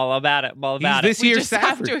 And I'm all about it. I'm all about this it. We just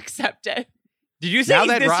have to accept it. Did you say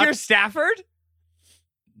he's this year's Stafford?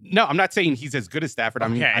 No, I'm not saying he's as good as Stafford. I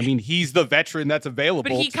mean, he's the veteran that's available.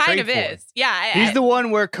 But he kind of is. Yeah. He's the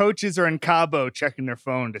one where coaches are in Cabo checking their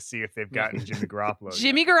phone to see if they've gotten Jimmy Garoppolo.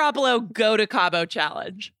 Jimmy Garoppolo, go to Cabo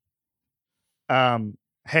challenge.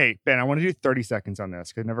 Hey, Ben, I want to do 30 seconds on this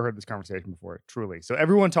because I've never heard this conversation before, truly. So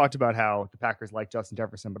everyone talked about how the Packers like Justin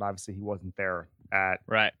Jefferson, but obviously he wasn't there at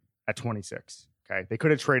 26. Okay. They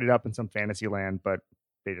could have traded up in some fantasy land, but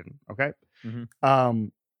they didn't. Okay. Mm-hmm.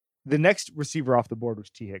 The next receiver off the board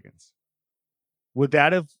was T. Higgins. Would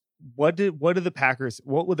that have what would the Packers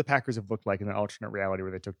have looked like in an alternate reality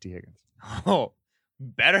where they took T. Higgins? Oh,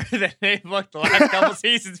 better than they've looked the last couple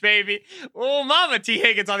seasons, baby. Oh, mama, T.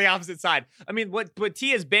 Higgins on the opposite side. I mean, what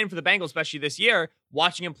T has been for the Bengals, especially this year,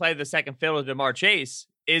 watching him play the second fiddle to Jamar Chase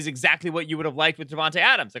is exactly what you would have liked with Devontae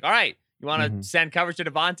Adams. Like, all right, you want to send coverage to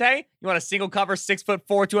Devontae? You want to single cover 6'4",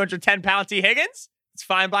 210-pound T. Higgins? It's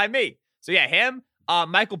fine by me. So yeah, him.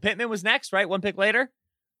 Michael Pittman was next, right? 1 pick later.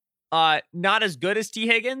 Not as good as T.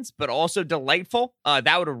 Higgins, but also delightful.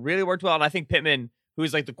 That would have really worked well. And I think Pittman, who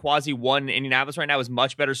is like the quasi one in Indianapolis right now, is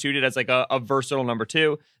much better suited as like a versatile number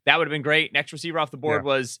 2. That would have been great. Next receiver off the board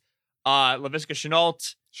was Laviska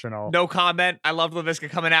Shenault. No comment. I love Laviska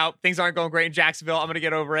coming out. Things aren't going great in Jacksonville. I'm going to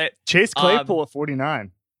get over it. Chase Claypool at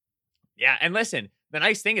 49. Yeah, and listen, the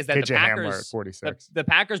nice thing is that KJ the Hamler Packers, at 46. the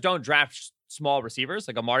Packers don't draft small receivers.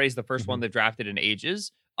 Like Amari is the first one they've drafted in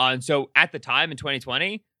ages. And so at the time in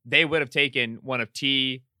 2020, they would have taken one of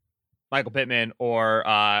T, Michael Pittman or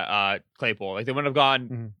Claypool. Like they wouldn't have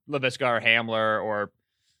gone LaVisca or Hamler or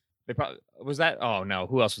they probably was that. Oh no,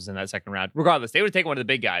 who else was in that second round? Regardless, they would have taken one of the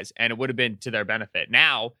big guys, and it would have been to their benefit.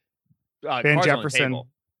 Now, Van Jefferson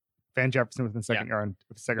within the second round.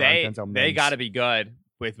 They got to be good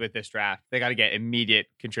with this draft. They got to get immediate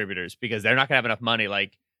contributors because they're not going to have enough money.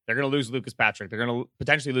 Like they're going to lose Lucas Patrick. They're going to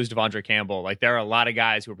potentially lose Devondre Campbell. Like there are a lot of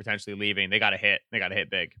guys who are potentially leaving. They got to hit. They got to hit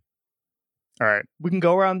big. All right, we can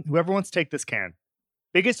go around. Whoever wants to take this can.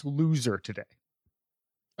 Biggest loser today.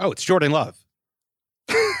 Oh, it's Jordan Love.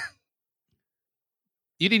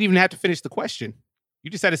 You didn't even have to finish the question.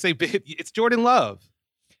 You just had to say it's Jordan Love.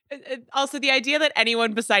 Also, the idea that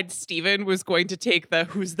anyone besides Steven was going to take the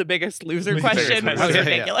who's the biggest loser Who's the question biggest was loser?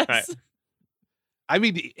 ridiculous. Right. I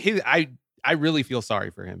mean, I really feel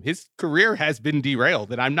sorry for him. His career has been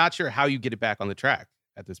derailed, and I'm not sure how you get it back on the track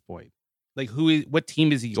at this point. Like, what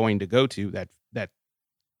team is he going to go to that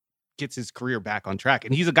gets his career back on track?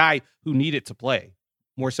 And he's a guy who needed to play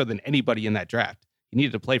more so than anybody in that draft. He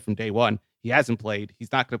needed to play from day one. He hasn't played.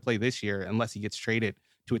 He's not going to play this year unless he gets traded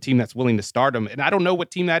to a team that's willing to start him. And I don't know what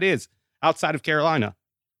team that is outside of Carolina.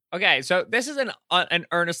 Okay, so this is an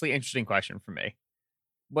earnestly interesting question for me.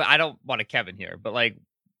 Well, I don't want a Kevin here, but like,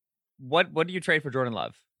 what do you trade for Jordan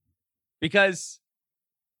Love? Because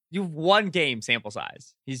you've one game sample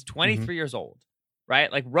size. He's 23 years old,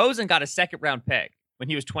 right? Like Rosen got a second round pick when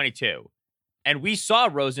he was 22. And we saw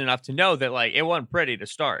Rosen enough to know that like it wasn't pretty to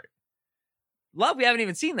start. Love, we haven't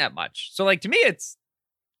even seen that much. So like to me, it's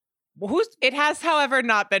It has, however,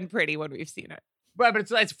 not been pretty when we've seen it. Right, but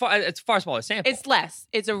it's far smaller sample. It's less.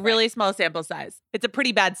 It's a really small sample size. It's a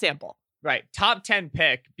pretty bad sample. Right. Top 10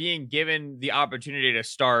 pick being given the opportunity to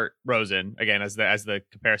start Rosen, again, as the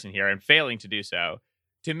comparison here, and failing to do so,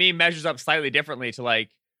 to me measures up slightly differently to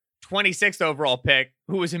like 26th overall pick,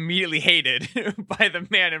 who was immediately hated by the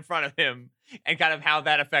man in front of him, and kind of how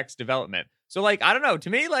that affects development. So like, I don't know. To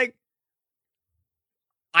me, like,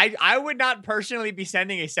 I would not personally be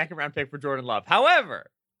sending a second round pick for Jordan Love.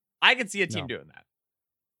 However, I could see a team doing that.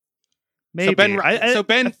 Maybe. So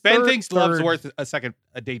Ben thinks Love's third. worth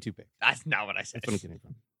a day 2 pick. That's not what I said. That's what I'm getting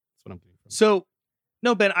from. So,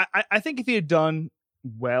 no, Ben, I think if he had done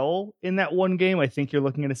well in that one game, I think you're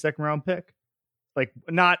looking at a second round pick. Like,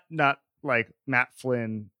 not like Matt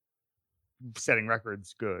Flynn setting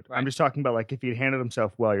records good. Right. I'm just talking about like if he had handled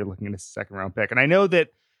himself well, you're looking at a second round pick. And I know that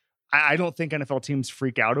I don't think NFL teams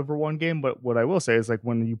freak out over one game, but what I will say is like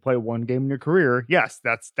when you play one game in your career, yes,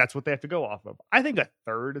 that's what they have to go off of. I think a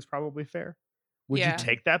third is probably fair. Would you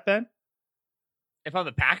take that, Ben? If I'm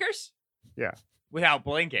the Packers? Yeah. Without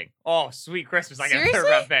blinking. Oh, sweet Christmas. I got a Seriously? third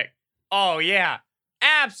round pick. Oh, yeah.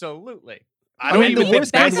 Absolutely. I don't mean, even the think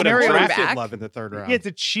worst Ben case would have scenario is- drafted Love in the third round. Yeah, it's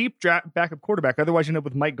a cheap backup quarterback. Otherwise, you end up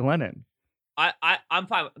with Mike Glennon. I'm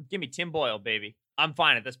fine. Give me Tim Boyle, baby. I'm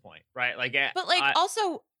fine at this point, right? Like, But like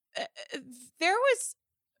also, there was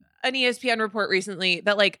an ESPN report recently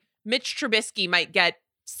that like Mitch Trubisky might get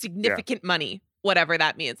significant money, whatever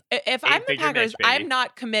that means. If I'm the Packers, I'm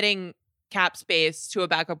not committing cap space to a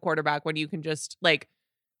backup quarterback when you can just like,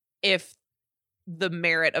 if the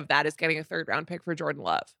merit of that is getting a third round pick for Jordan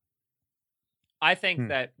Love. I think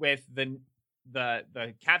that with the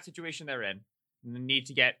cap situation they're in, the need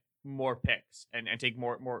to get more picks and take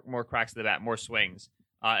more cracks at the bat, more swings,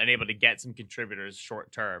 and able to get some contributors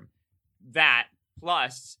short term. That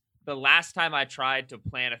plus the last time I tried to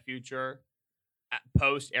plan a future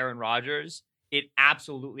post Aaron Rodgers, it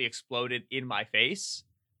absolutely exploded in my face.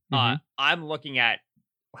 I'm looking at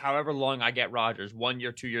however long I get Rodgers, 1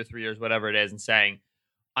 year, 2 years, 3 years, whatever it is, and saying,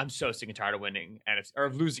 I'm so sick and tired of winning or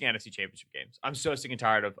of losing NFC championship games. I'm so sick and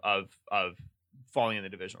tired of falling in the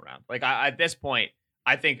divisional round. Like at this point,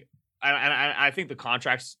 I think the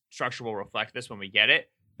contract structure will reflect this when we get it,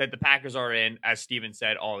 that the Packers are in, as Steven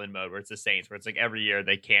said, all in mode where it's the Saints, where it's like every year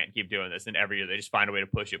they can't keep doing this. And every year they just find a way to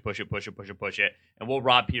push it. And we'll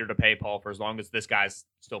rob Peter to pay Paul for as long as this guy's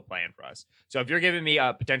still playing for us. So if you're giving me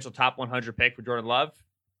a potential top 100 pick for Jordan Love,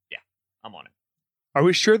 yeah, I'm on it. Are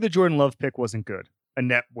we sure the Jordan Love pick wasn't good? A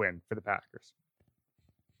net win for the Packers?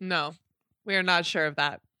 No, we are not sure of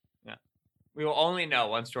that. Yeah. We will only know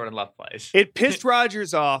once Jordan Love plays. It pissed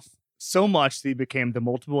Rodgers off so much that he became the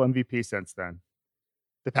multiple MVP since then.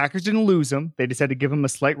 The Packers didn't lose him. They just had to give him a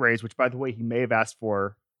slight raise, which, by the way, he may have asked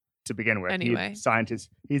for to begin with. Anyway.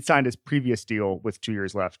 He had signed his previous deal with 2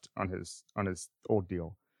 years left on his old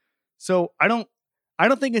deal. So I don't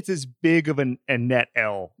think it's as big of a net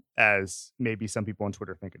L as maybe some people on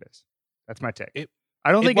Twitter think it is. That's my take.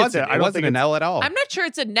 I don't think it wasn't an L at all. I'm not sure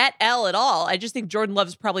it's a net L at all. I just think Jordan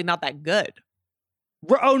Love's probably not that good.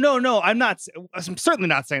 Oh, no. I'm certainly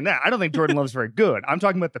not saying that. I don't think Jordan Love's very good. I'm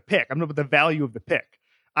talking about the pick. I'm talking about the value of the pick.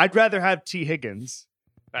 I'd rather have T. Higgins,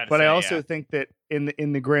 but I also think that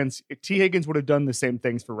in the grand, T. Higgins would have done the same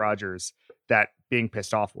things for Rodgers that being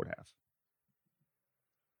pissed off would have.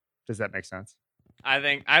 Does that make sense?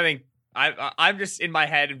 I'm just in my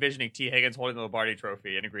head envisioning T. Higgins holding the Lombardi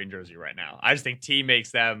Trophy in a green jersey right now. I just think T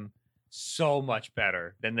makes them so much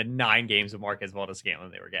better than the 9 games of Marquez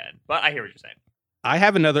Valdes-Scantling they were getting. But I hear what you're saying. I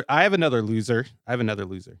have another loser.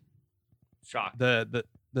 Shock. The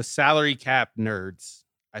salary cap nerds,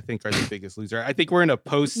 I think, are the biggest loser. I think we're in a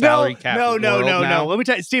post-salary cap world now. No. Let me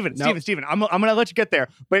tell you, Steven. I'm going to let you get there.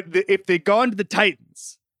 But if they'd gone to the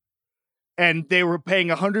Titans and they were paying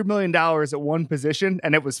 $100 million at one position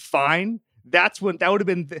and it was fine, that would have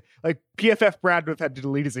been like PFF Brad would have had to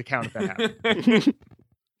delete his account if that happened.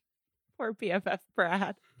 Poor PFF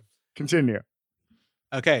Brad. Continue.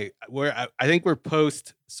 Okay, I think we're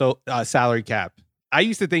post salary cap. I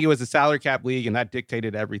used to think it was a salary cap league and that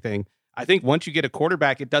dictated everything. I think once you get a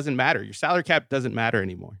quarterback, it doesn't matter. Your salary cap doesn't matter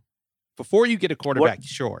anymore. Before you get a quarterback,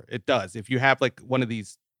 sure, it does. If you have like one of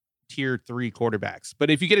these tier 3 quarterbacks, but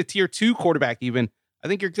if you get a tier 2 quarterback, even, I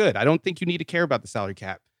think you're good. I don't think you need to care about the salary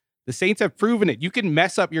cap. The Saints have proven it. You can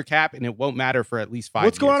mess up your cap and it won't matter for at least 5 years.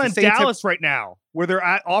 What's going on in Dallas right now, where they're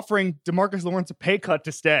offering DeMarcus Lawrence a pay cut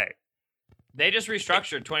to stay? They just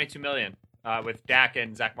restructured $22 million with Dak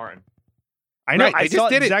and Zach Martin. I know. Right, I saw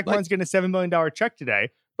did it. Zach Martin's getting a $7 million check today,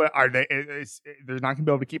 but are they? They're not going to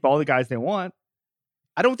be able to keep all the guys they want.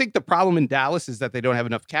 I don't think the problem in Dallas is that they don't have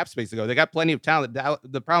enough cap space to go. They got plenty of talent.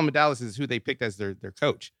 The problem in Dallas is who they picked as their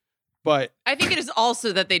coach. But I think it is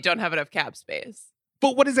also that they don't have enough cap space.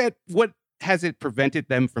 But what is that? What has it prevented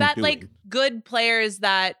them from that doing? Like good players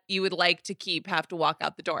that you would like to keep have to walk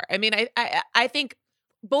out the door. I mean, I think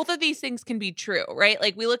both of these things can be true, right?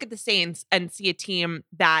 Like we look at the Saints and see a team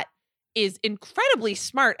that is incredibly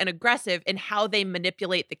smart and aggressive in how they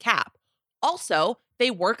manipulate the cap. Also,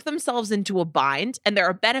 they work themselves into a bind and there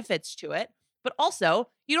are benefits to it. But also,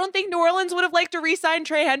 you don't think New Orleans would have liked to re-sign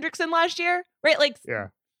Trey Hendrickson last year? Right? Like, yeah.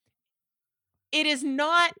 It is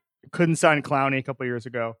not. Couldn't sign Clowney a couple years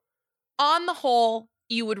ago. On the whole,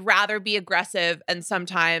 you would rather be aggressive and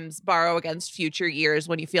sometimes borrow against future years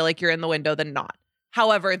when you feel like you're in the window than not.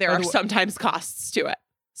 However, there are sometimes costs to it.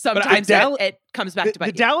 Sometimes it comes back to bite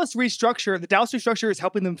you. The Dallas restructure is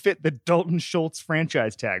helping them fit the Dalton Schultz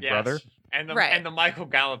franchise tag, brother. And the Michael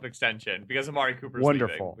Gallup extension because Amari Cooper's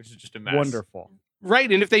wonderful, leaving, which is just a mess. Wonderful. Right,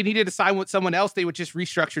 and if they needed to sign with someone else, they would just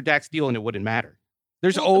restructure Dak's deal and it wouldn't matter.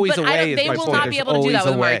 There's always a way. They will not be able to do that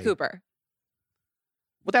with Amari Cooper.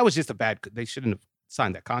 Well, that was just a bad. They shouldn't have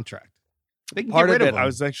signed that contract. They can Part get rid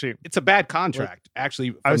of it, it's a bad contract,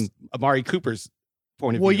 actually, from Amari Cooper's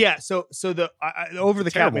point of view. Well, yeah. So the over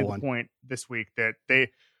the cap made the point this week that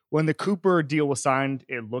when the Cooper deal was signed,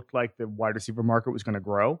 it looked like the wide receiver market was going to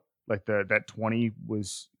grow. Like that 20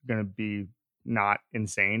 was going to be not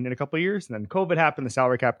insane in a couple of years. And then COVID happened. The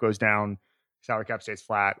salary cap goes down. Salary cap stays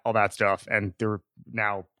flat, all that stuff. And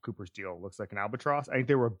now Cooper's deal looks like an albatross. I think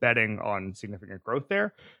they were betting on significant growth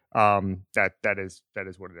there. That is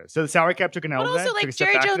what it is. So the salary cap took an L. But also, like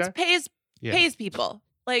Jerry Jones pays people.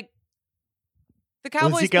 Like the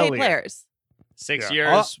Cowboys pay players. 6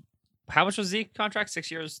 years. How much was Zeke's contract?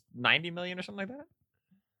 6 years, $90 million or something like that?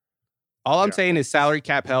 All I'm saying is salary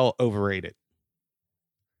cap hell overrated.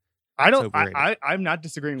 I'm not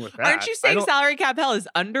disagreeing with that. Aren't you saying salary cap hell is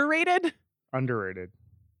underrated? Underrated.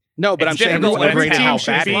 No, but I'm saying overrated how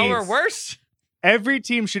bad it is. Lower, worse. Every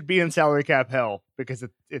team should be in salary cap hell because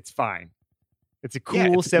it's fine. It's a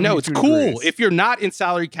cool 72 No, it's cool. If you're not in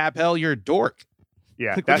salary cap hell, you're a dork.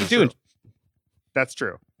 Yeah, like, that's what are you doing? That's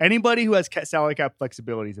true. Anybody who has salary cap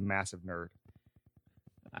flexibility is a massive nerd.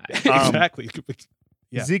 Exactly.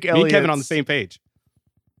 Yeah. Zeke Me and Elliott's, Kevin on the same page.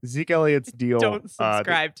 Zeke Elliott's deal. Don't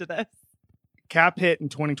subscribe to this. Cap hit in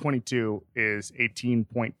 2022 is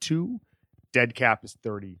 18.2. Dead cap is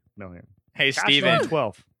 30 million. Hey, Cash Steven.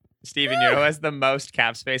 12. Steven, you know who has the most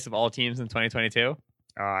cap space of all teams in 2022?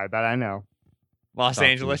 I bet I know. Los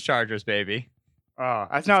Angeles Chargers, baby.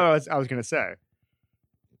 That's not what I was going to say.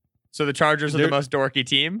 So the Chargers are the most dorky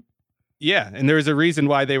team? Yeah, and there's a reason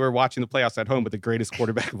why they were watching the playoffs at home with the greatest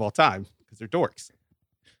quarterback of all time, because they're dorks.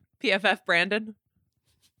 PFF Brandon,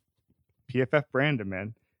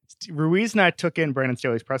 man. Ruiz and I took in Brandon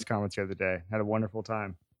Staley's press comments the other day. Had a wonderful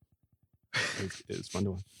time. It was fun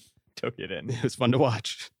to watch. Took it in. It was fun to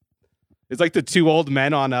watch. It's like the two old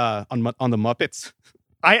men on the Muppets.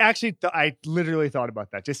 I literally thought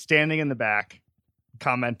about that. Just standing in the back,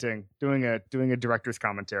 commenting, doing a director's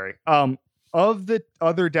commentary. Of the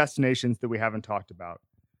other destinations that we haven't talked about,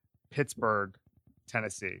 Pittsburgh,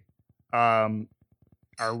 Tennessee.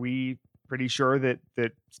 Are we pretty sure that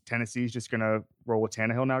Tennessee's just going to roll with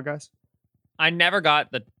Tannehill now, guys? I never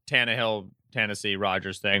got the Tannehill, Tennessee,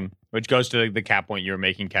 Rodgers thing, which goes to the cap point you were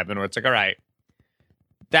making, Kevin, where it's like, all right,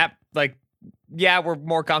 that, like, yeah, we're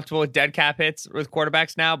more comfortable with dead cap hits with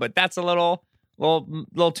quarterbacks now, but that's a little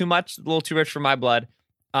too much, a little too rich for my blood.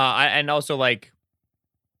 And also, like,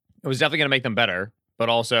 it was definitely going to make them better, but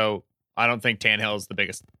also, I don't think Tannehill is the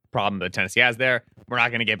biggest problem that Tennessee has there. We're not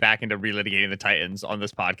going to get back into relitigating the Titans on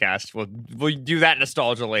this podcast. We'll do that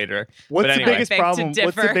nostalgia later. What's the biggest problem?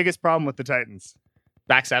 What's the biggest problem with the Titans?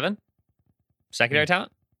 Back seven? Secondary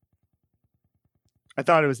talent? I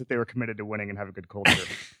thought it was that they were committed to winning and have a good culture.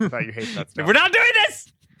 I thought you hate that stuff. We're not doing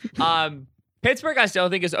this! Pittsburgh, I still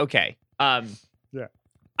think is okay. Yeah.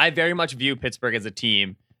 I very much view Pittsburgh as a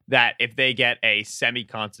team that if they get a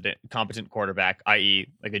competent quarterback, i.e.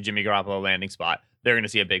 like a Jimmy Garoppolo landing spot, they're going to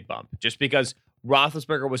see a big bump. Just because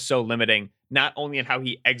Roethlisberger was so limiting, not only in how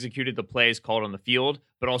he executed the plays called on the field,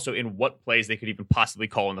 but also in what plays they could even possibly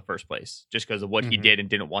call in the first place, just because of what he did and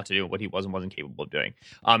didn't want to do, and what he wasn't capable of doing.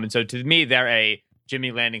 And so to me, they're a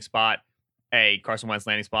Jimmy landing spot, a Carson Wentz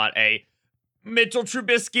landing spot, a Mitchell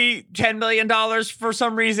Trubisky $10 million for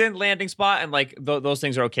some reason landing spot, and like those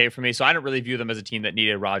things are okay for me. So I don't really view them as a team that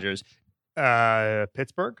needed Rodgers.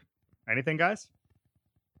 Pittsburgh, anything, guys?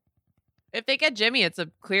 If they get Jimmy, it's a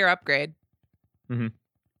clear upgrade. Mm-hmm.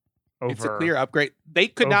 It's a clear upgrade. They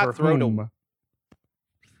could not throw to.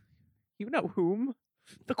 You know whom?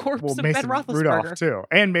 The corpse of Mason Ben Roethlisberger. Rudolph too,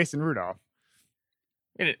 and Mason Rudolph.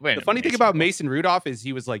 The funny thing about Mason Rudolph is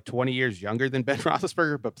he was like 20 years younger than Ben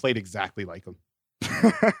Roethlisberger, but played exactly like him.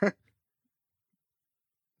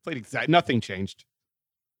 Nothing changed.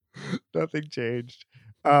 Nothing changed.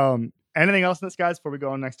 Anything else in this, guys, before we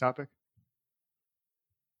go on next topic?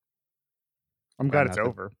 I'm glad it's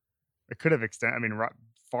over. It could have extended. I mean,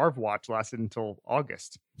 Favre watch lasted until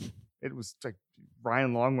August. It was like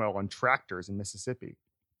Ryan Longwell on tractors in Mississippi.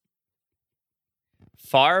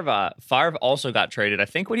 Favre also got traded. I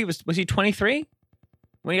think when was he 23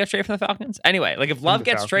 when he got traded from the Falcons? Anyway, like if Love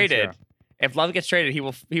gets traded,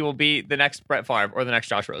 he will be the next Brett Favre or the next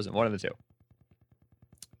Josh Rosen. One of the two.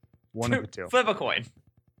 One of the two. Flip a coin.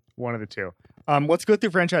 One of the two. Let's go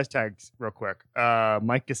through franchise tags real quick.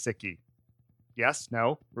 Mike Gesicki. Yes?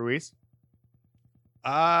 No? Ruiz?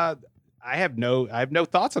 I have no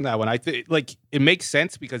thoughts on that one. I think like it makes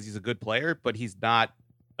sense because he's a good player, but he's not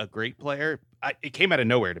a great player. It came out of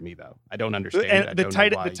nowhere to me though. I don't understand. And the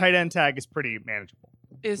tight end tag is pretty manageable.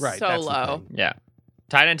 Is so low. Yeah.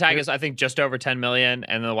 Tight end tag is I think just over 10 million,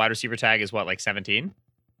 and the wide receiver tag is what, like 17?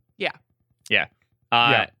 Yeah. Yeah.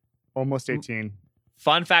 Almost 18.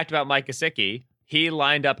 Fun fact about Mike Gesicki, he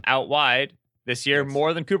lined up out wide this year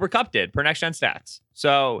more than Cooper Kupp did per next gen stats.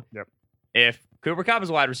 So if Cooper Kupp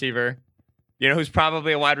is a wide receiver, you know who's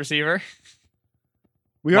probably a wide receiver?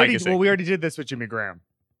 We already did this with Jimmy Graham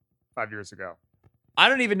 5 years ago. I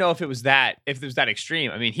don't even know if it was that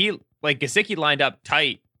extreme. I mean, Gesicki lined up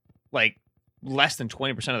tight, like less than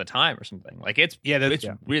 20% of the time or something. Like it's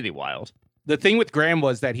really wild. The thing with Graham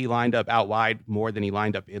was that he lined up out wide more than he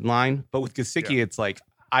lined up in line. But with Gesicki, it's like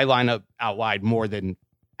I line up out wide more than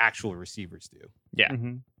actual receivers do. Yeah.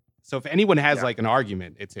 Mm-hmm. So if anyone has like an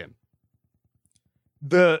argument, it's him.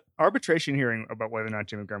 The arbitration hearing about whether or not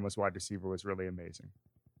Jimmy Graham was wide receiver was really amazing.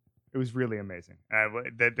 It was really amazing.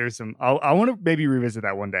 There's some. I want to maybe revisit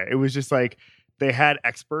that one day. It was just like they had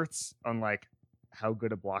experts on like how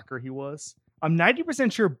good a blocker he was. I'm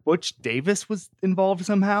 90% sure Butch Davis was involved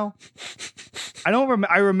somehow. I don't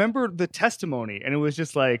remember. I remember the testimony, and it was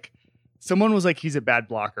just like someone was like, "He's a bad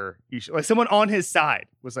blocker." Like someone on his side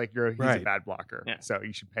was like, "He's a bad blocker, so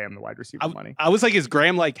you should pay him the wide receiver money." I was like, "Is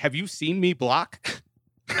Graham like? Have you seen me block?"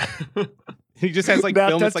 He just has like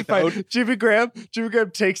film. It's like Jimmy Graham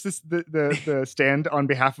takes the stand on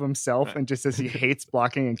behalf of himself and just says he hates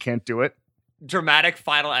blocking and can't do it. Dramatic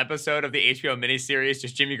final episode of the HBO miniseries,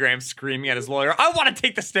 just Jimmy Graham screaming at his lawyer, "I want to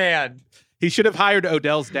take the stand." He should have hired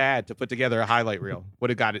Odell's dad to put together a highlight reel.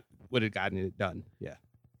 Would have gotten it done. Yeah.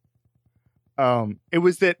 It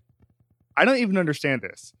was that I don't even understand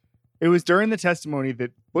this. It was during the testimony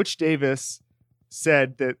that Butch Davis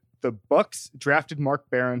said that the Bucks drafted Mark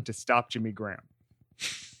Barron to stop Jimmy Graham.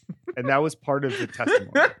 And that was part of the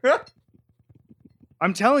testimony.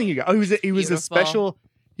 I'm telling you guys. He was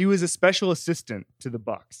a special assistant to the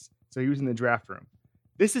Bucks. So he was in the draft room.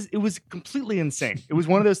 It was completely insane. It was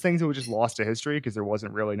one of those things that was just lost to history because there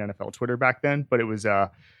wasn't really an NFL Twitter back then, but it was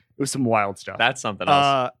some wild stuff. That's something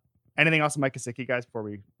else. Anything else on Mike Gesicki, guys, before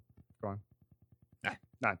we go on?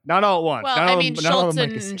 Not all at once. Well, not I all, mean, not all of Schultz them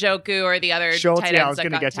and like this. Njoku are the other Schultz, tight yeah, I ends was that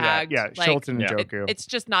going to got get to that. tagged. Yeah, Like, Schultz and Njoku. it's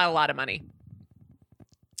just not a lot of money.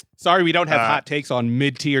 Sorry, we don't have hot takes on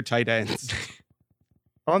mid-tier tight ends.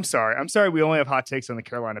 Oh, I'm sorry. I'm sorry. We only have hot takes on the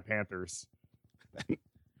Carolina Panthers. I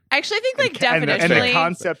actually think like and definitionally the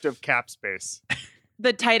concept of cap space.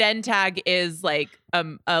 the tight end tag is like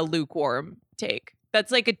a lukewarm take.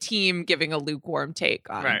 That's like a team giving a lukewarm take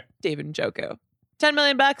on David Njoku. $10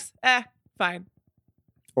 million? Fine.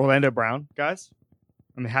 Orlando Brown, guys.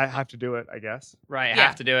 I mean, have to do it, I guess. Right, Yeah.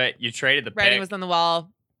 have to do it. You traded the Writing pick. was on the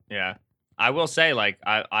wall. Yeah. I will say, like,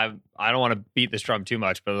 I don't want to beat this drum too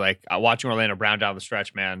much, but like watching Orlando Brown down the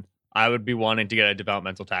stretch, man, I would be wanting to get a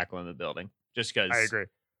developmental tackle in the building. Just because I agree.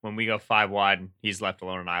 When we go 5 wide and he's left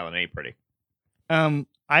alone on an island, ain't pretty. I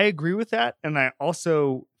agree with that. And I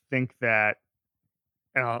also think that,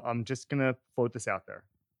 and I'm just going to float this out there.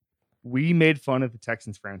 We made fun of the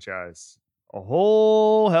Texans franchise a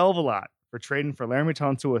whole hell of a lot for trading for Laramie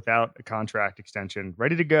Tunsil without a contract extension,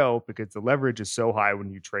 ready to go because the leverage is so high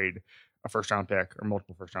when you trade a first-round pick or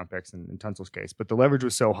multiple first-round picks in Tunsil's case. But the leverage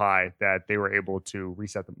was so high that they were able to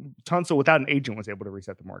reset them. Tunsil, without an agent, was able to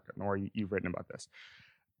reset the market. Nor you've written about this.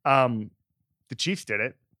 The Chiefs did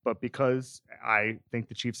it, but because I think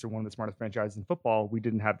the Chiefs are one of the smartest franchises in football, we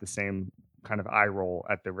didn't have the same kind of eye roll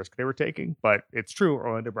at the risk they were taking. But it's true,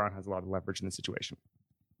 Orlando Brown has a lot of leverage in the situation.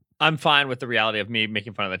 I'm fine with the reality of me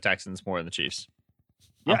making fun of the Texans more than the Chiefs.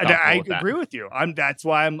 Yeah, I agree with you. That's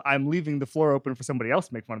why I'm leaving the floor open for somebody else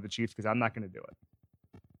to make fun of the Chiefs because I'm not going to do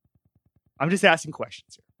it. I'm just asking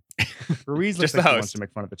questions here. Ruiz looks like he wants to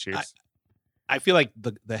make fun of the Chiefs. I feel like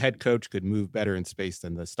the head coach could move better in space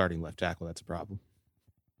than the starting left tackle. That's a problem.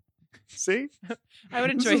 See? I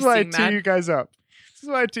would enjoy This is why I seeing tee that. you guys up.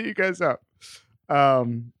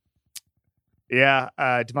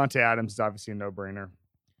 Devontae Adams is obviously a no-brainer.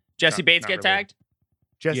 Jesse Bates not get really. tagged?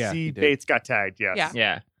 Jesse Bates got tagged, yes.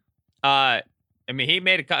 Yeah. Yeah. I mean,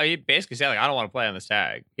 he basically said, like, I don't want to play on this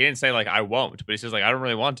tag. He didn't say, like, I won't, but he says, like, I don't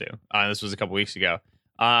really want to. This was a couple weeks ago.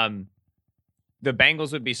 The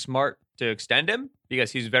Bengals would be smart to extend him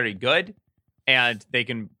because he's very good, and they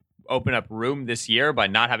can open up room this year by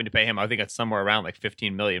not having to pay him. I think it's somewhere around like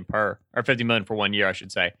 $15 million for 1 year, I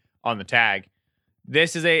should say, on the tag.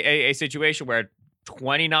 This is a situation where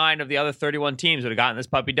 29 of the other 31 teams would have gotten this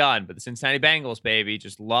puppy done, but the Cincinnati Bengals, baby,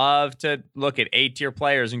 just love to look at A-tier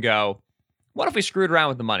players and go, what if we screwed around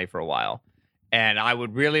with the money for a while? And I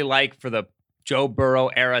would really like for the Joe Burrow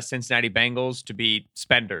era Cincinnati Bengals to be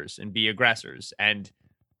spenders and be aggressors, and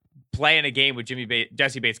playing a game with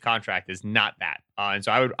Jesse Bates' contract is not that. And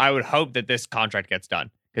so I would hope that this contract gets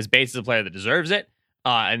done because Bates is a player that deserves it.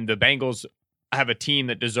 And the Bengals have a team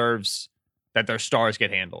that deserves that their stars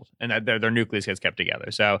get handled and that their nucleus gets kept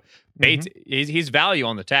together. So Bates, he's value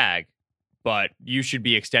on the tag, but you should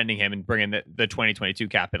be extending him and bringing the 2022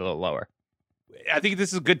 cap hit a little lower. I think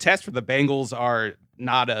this is a good test for the Bengals are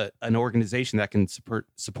not an organization that can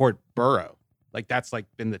support Burrow. Like that's like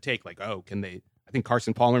been the take. Like, oh, can they? I think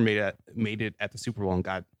Carson Palmer made it at the Super Bowl and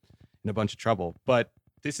got in a bunch of trouble. But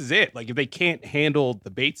this is it. Like if they can't handle the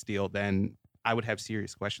Bates deal, then I would have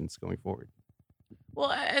serious questions going forward.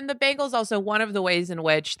 Well, and the Bengals also, one of the ways in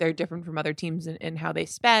which they're different from other teams in how they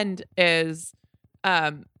spend is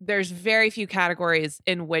there's very few categories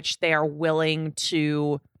in which they are willing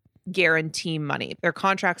to guarantee money. Their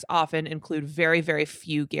contracts often include very, very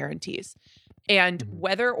few guarantees. And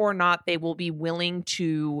whether or not they will be willing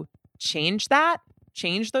to change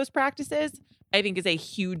those practices, I think is a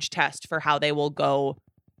huge test for how they will go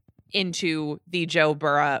into the Joe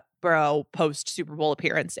Burrow post Super Bowl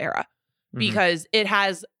appearance era. Because it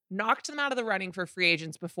has knocked them out of the running for free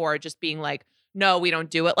agents before, just being like, no, we don't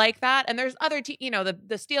do it like that. And there's other the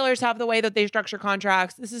Steelers have the way that they structure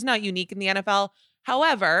contracts. This is not unique in the NFL.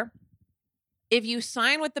 However, if you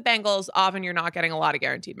sign with the Bengals, often you're not getting a lot of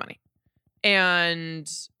guaranteed money. And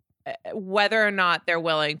whether or not they're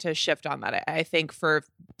willing to shift on that, I think for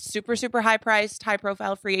super, super high priced, high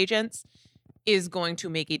profile free agents is going to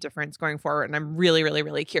make a difference going forward. And I'm really, really,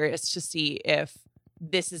 really curious to see if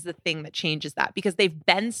this is the thing that changes that, because they've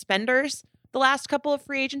been spenders the last couple of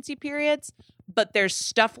free agency periods, but there's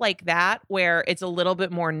stuff like that where it's a little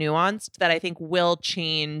bit more nuanced that I think will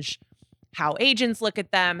change how agents look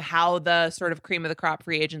at them, how the sort of cream of the crop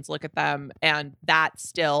free agents look at them. And that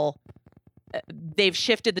still, they've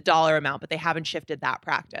shifted the dollar amount, but they haven't shifted that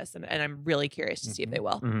practice. And I'm really curious to see if they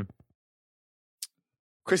will.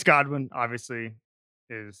 Chris Godwin obviously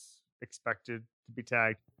is expected to be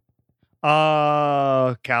tagged.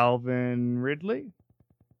 Calvin Ridley.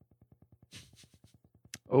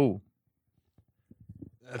 Oh,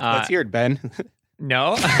 Let's hear it, Ben.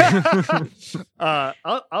 No.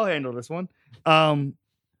 I'll handle this one.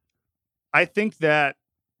 I think that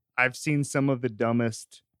I've seen some of the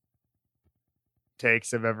dumbest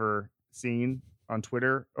takes I've ever seen on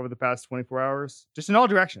Twitter over the past 24 hours, just in all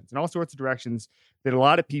directions, in all sorts of directions, that a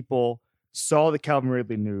lot of people saw the Calvin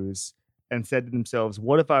Ridley news and said to themselves,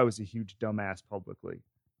 what if I was a huge dumbass publicly?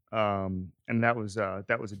 And that was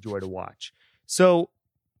a joy to watch. So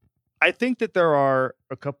I think that there are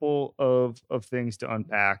a couple of things to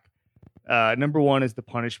unpack. Number one is the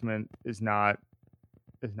punishment is not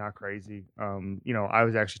crazy. I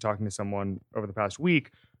was actually talking to someone over the past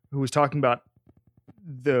week who was talking about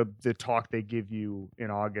the talk they give you in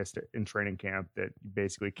August in training camp, that you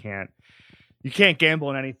basically can't gamble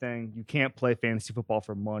on anything. You can't play fantasy football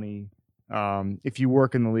for money. If you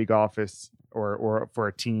work in the league office or for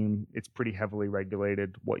a team, it's pretty heavily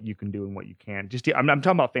regulated what you can do and what you can't. I'm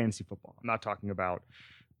talking about fantasy football. I'm not talking about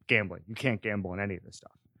gambling. You can't gamble on any of this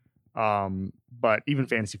stuff. But even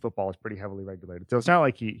fantasy football is pretty heavily regulated. So it's not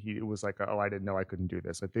like he was like, oh, I didn't know I couldn't do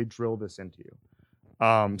this. Like, they drill this into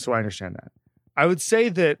you. So I understand that. I would say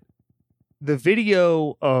that the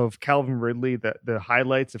video of Calvin Ridley, the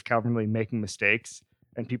highlights of Calvin Ridley making mistakes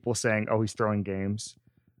and people saying, oh, he's throwing games.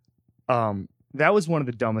 That was one of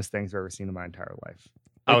the dumbest things I've ever seen in my entire life.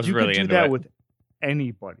 I was really into into that it. with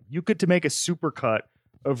anybody. You could to make a super cut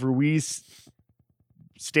of Ruiz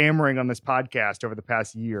stammering on this podcast over the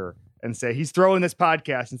past year and say he's throwing this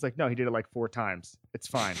podcast. And it's like, no, he did it like 4 times. It's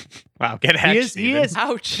fine. Wow, get hacked. He is.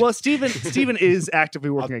 Ouch. Well, Steven is actively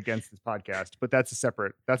working against this podcast, but that's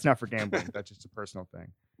not for gambling. That's just a personal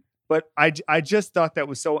thing. But I just thought that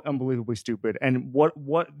was so unbelievably stupid. And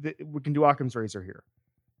we can do Occam's razor here.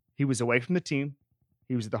 He was away from the team.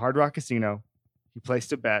 He was at the Hard Rock Casino. He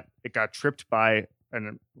placed a bet. It got tripped by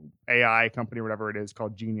an AI company or whatever it is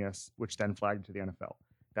called Genius, which then flagged to the NFL.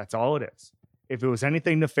 That's all it is. If it was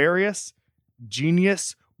anything nefarious,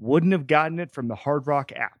 Genius wouldn't have gotten it from the Hard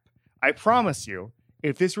Rock app. I promise you,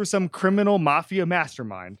 if this were some criminal mafia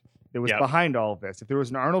mastermind that was behind all of this, if there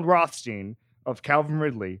was an Arnold Rothstein of Calvin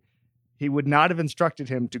Ridley, he would not have instructed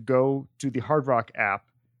him to go to the Hard Rock app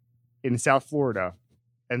in South Florida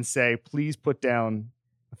and say, please put down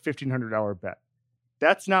a $1,500 bet.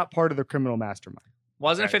 That's not part of the criminal mastermind.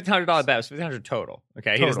 Wasn't a $1,500 bet. It was $1,500 total.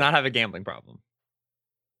 Okay. He does not have a gambling problem.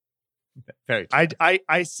 Very true.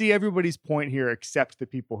 I see everybody's point here, except the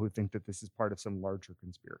people who think that this is part of some larger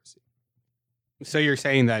conspiracy. So you're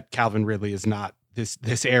saying that Calvin Ridley is not this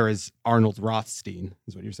era's Arnold Rothstein,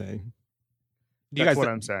 is what you're saying? That's what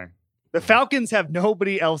I'm saying. The Falcons have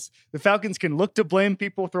nobody else. The Falcons can look to blame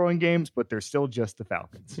people throwing games, but they're still just the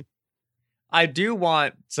Falcons. I do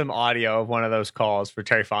want some audio of one of those calls for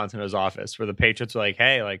Terry Fontenot's office where the Patriots are like,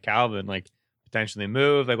 hey, like Calvin, like potentially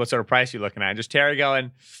move. Like, what sort of price are you looking at? Just Terry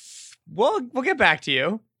going, we'll get back to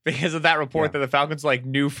you, because of that report that the Falcons like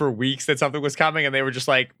knew for weeks that something was coming, and they were just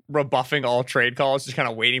like rebuffing all trade calls, just kind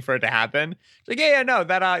of waiting for it to happen. It's like, no,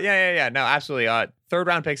 absolutely. 3rd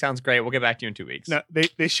round pick sounds great. We'll get back to you in 2 weeks. No,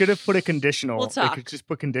 they should have put a conditional. We'll talk. They could just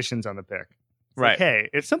put conditions on the pick. It's Right. Like, hey,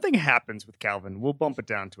 if something happens with Calvin, we'll bump it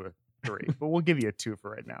down to a 3, but we'll give you a 2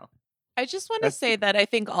 for right now. I just want to say that I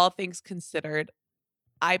think all things considered,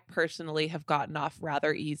 I personally have gotten off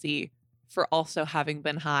rather easy for also having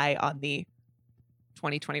been high on the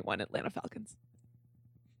 2021 Atlanta Falcons.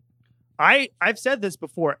 I've said this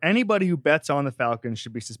before. Anybody who bets on the Falcons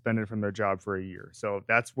should be suspended from their job for a year. So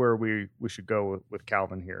that's where we should go with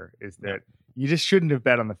Calvin here, is that you just shouldn't have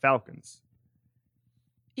bet on the Falcons.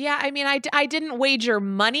 Yeah, I mean, I didn't wager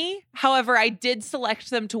money. However, I did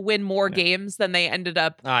select them to win more games than they ended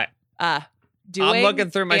up All right. doing. I'm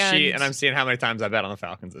looking through my sheet and I'm seeing how many times I bet on the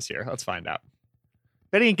Falcons this year. Let's find out.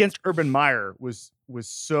 Betting against Urban Meyer was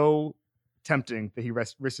so tempting that he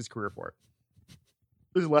risked his career for it.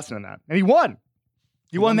 There's a lesson in that. And he won.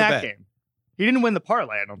 He won the that bet. game. He didn't win the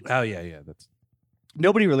parlay, I don't think. Oh yeah, that's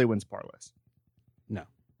Nobody really wins parlays. no.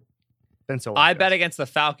 Ben Solak I does. bet against the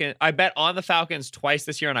Falcons. I bet on the Falcons twice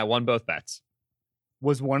this year, and I won both bets.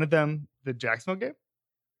 Was one of them the Jacksonville game?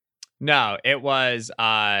 No, it was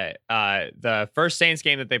the first Saints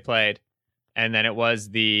game that they played, and then it was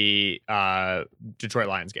the Detroit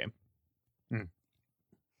Lions game.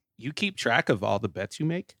 You keep track of all the bets you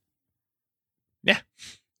make? Yeah,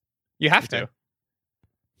 you have Okay. to.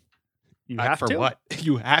 You have for to? what?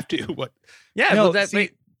 You have to. What? Yeah, No, well, that, see,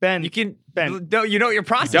 wait, Ben, you can. Ben. No, you know what your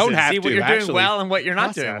process. don't is. have See what to, you're doing actually. well and what you're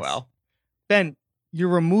not doing Process. well. Ben, you're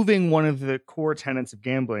removing one of the core tenets of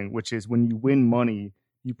gambling, which is when you win money,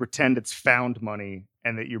 you pretend it's found money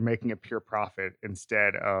and that you're making a pure profit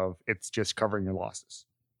instead of it's just covering your losses.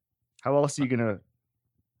 How else are you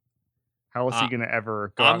How is he going to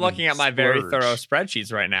ever go? I'm looking at my very thorough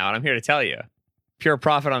spreadsheets right now, and I'm here to tell you: pure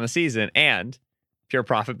profit on the season and pure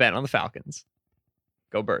profit bet on the Falcons.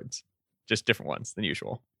 Go Birds! Just different ones than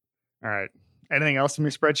usual. All right. Anything else from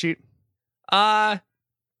your spreadsheet? Kyle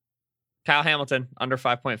Hamilton under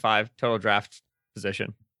 5.5 total draft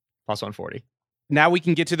position plus 140. Now we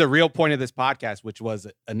can get to the real point of this podcast, which was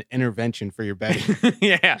an intervention for your betting.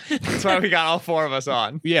 Yeah, that's why we got all four of us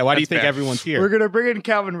on. Yeah, why do you think fair. everyone's here? We're going to bring in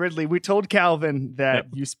Calvin Ridley. We told Calvin that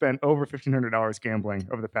you spent over $1,500 gambling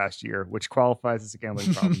over the past year, which qualifies as a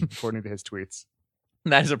gambling problem, according to his tweets.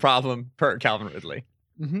 That is a problem per Calvin Ridley.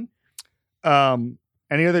 Mm-hmm.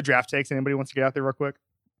 Any other draft takes? Anybody wants to get out there real quick?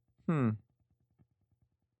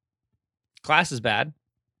 Class is bad.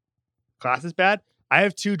 Class is bad. I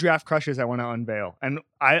have 2 draft crushes I want to unveil. And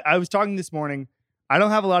I was talking this morning. I don't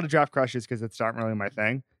have a lot of draft crushes because it's not really my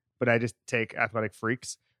thing, but I just take athletic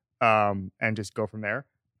freaks and just go from there.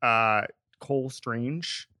 Cole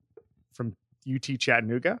Strange from UT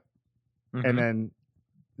Chattanooga, and then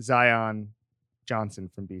Zion Johnson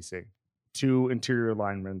from BC. 2 interior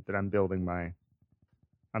linemen that I'm building my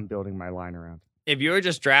line around. If you were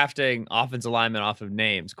just drafting offensive linemen off of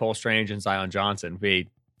names, Cole Strange and Zion Johnson would be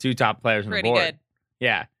 2 top players on the board. Pretty good.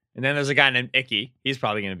 Yeah. And then there's a guy named Icky. He's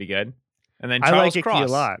probably going to be good. And then Charles I like Cross. Icky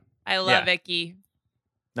a lot. I love Icky.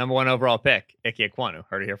 Number 1 overall pick, Icky Ekwonu.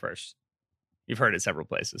 Heard it here first. You've heard it several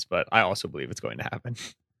places, but I also believe it's going to happen.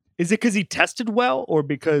 Is it because he tested well, or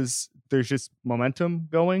because there's just momentum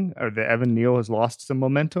going, or that Evan Neal has lost some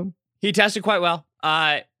momentum? He tested quite well.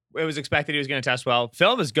 It was expected he was going to test well.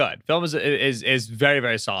 Film is good. Film is very,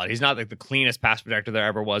 very solid. He's not like the cleanest pass protector there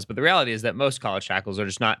ever was, but the reality is that most college tackles are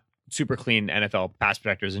just not super clean NFL pass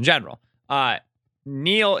protectors in general.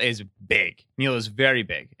 Neal is big. Neal is very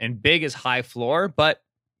big, and big is high floor, but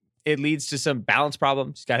it leads to some balance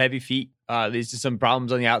problems. He's got heavy feet. Leads to some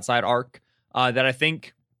problems on the outside arc that I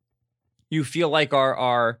think you feel like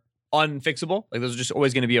are unfixable. Like those are just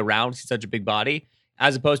always going to be around. He's such a big body,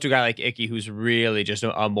 as opposed to a guy like Icky, who's really just a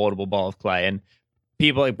moldable ball of clay. And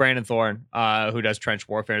people like Brandon Thorne, who does trench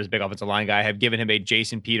warfare, is a big offensive line guy, have given him a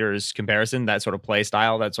Jason Peters comparison, that sort of play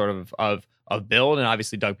style, that sort of build. And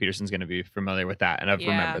obviously Doug Peterson's going to be familiar with that. And I've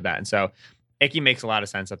remembered that. And so Icky makes a lot of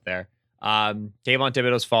sense up there. Kayvon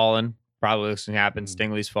Thibodeau's fallen. Probably looks going to happen.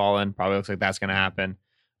 Stingley's fallen. Probably looks like that's going to happen.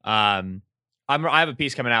 I have a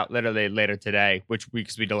piece coming out literally later today,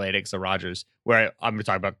 because we delayed it because of Rodgers, where I'm going to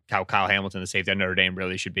talk about how Kyle Hamilton, the safety at Notre Dame,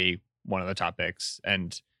 really should be one of the top picks.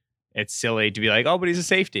 And it's silly to be like, oh, but he's a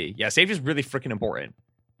safety. Yeah, safety is really freaking important.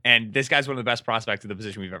 And this guy's one of the best prospects of the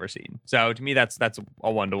position we've ever seen. So to me, that's a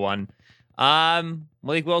 1-to-1.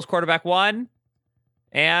 Malik Willis, quarterback 1,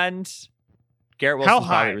 and Garrett Wilson,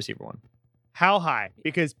 probably receiver 1. How high?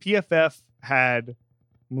 Because PFF had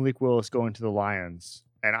Malik Willis going to the Lions,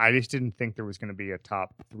 and I just didn't think there was going to be a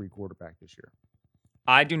top 3 quarterback this year.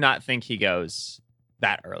 I do not think he goes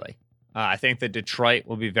that early. I think that Detroit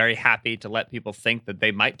will be very happy to let people think that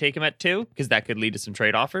they might take him at 2, because that could lead to some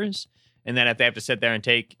trade offers. And then if they have to sit there and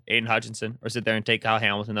take Aiden Hutchinson or sit there and take Kyle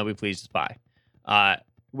Hamilton, they'll be pleased to buy.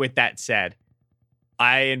 With that said,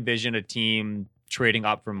 I envision a team trading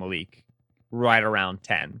up from Malik right around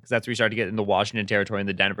 10, because that's where you start to get in the Washington territory and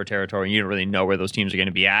the Denver territory, and you don't really know where those teams are going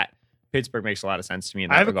to be at. Pittsburgh makes a lot of sense to me in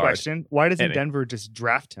that regard. I have a question. Why doesn't Denver just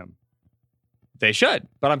draft him? They should.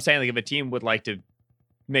 But I'm saying, like, if a team would like to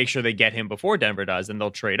make sure they get him before Denver does, then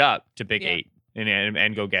they'll trade up to pick 8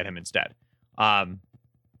 and go get him instead.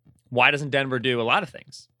 Why doesn't Denver do a lot of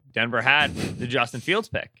things? Denver had the Justin Fields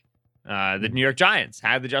pick. The New York Giants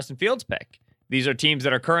had the Justin Fields pick. These are teams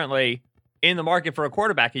that are currently in the market for a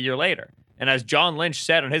quarterback a year later. And as John Lynch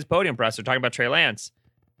said on his podium presser talking about Trey Lance,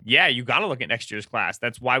 yeah, you got to look at next year's class.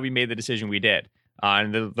 That's why we made the decision we did.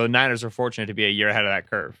 And the Niners are fortunate to be a year ahead of that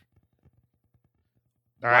curve.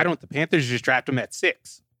 Why don't the Panthers just draft him at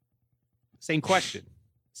 6? Same question.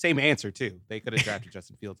 Same answer, too. They could have drafted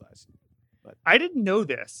Justin Fields last year. But I didn't know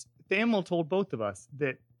this. Thamel told both of us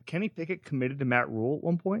that Kenny Pickett committed to Matt Rule at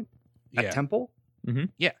one point at Temple. Mm-hmm.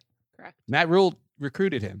 Yeah. Correct. Matt Rule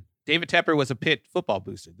recruited him. David Tepper was a Pitt football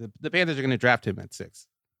booster. The Panthers are going to draft him at 6.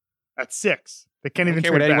 At 6. They can't even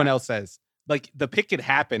care what anyone back. else says. Like, the pick could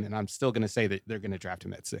happen, and I'm still going to say that they're going to draft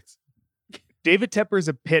him at 6. David Tepper is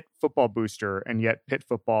a Pitt football booster, and yet Pitt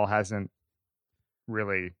football hasn't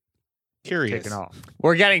really taken off.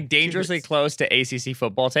 We're getting dangerously close to ACC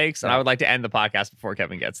football takes, and I would like to end the podcast before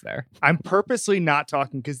Kevin gets there. I'm purposely not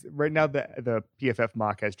talking, because right now the PFF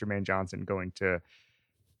mock has Jermaine Johnson going to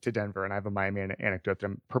Denver, and I have a Miami anecdote that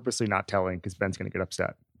I'm purposely not telling because Ben's going to get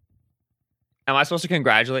upset. Am I supposed to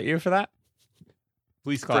congratulate you for that?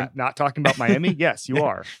 Please For clap. not talking about Miami? Yes, you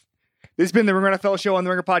are. This has been the Ringer NFL Show on the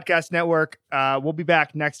Ringer Podcast Network. We'll be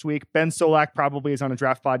back next week. Ben Solak probably is on a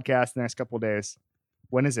draft podcast the next couple of days.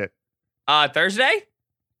 When is it? Thursday,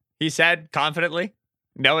 he said confidently,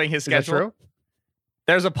 knowing his schedule. Is that true?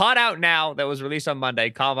 There's a pod out now that was released on Monday,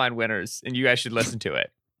 Combine Winners, and you guys should listen to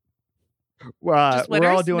it. Just winners? We're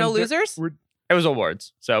all doing No losers? It was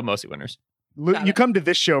awards, so mostly winners. You come to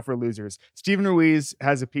this show for losers. Stephen Ruiz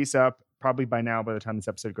has a piece up, probably by now, by the time this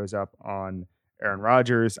episode goes up, on Aaron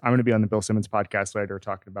Rodgers. I'm going to be on the Bill Simmons podcast later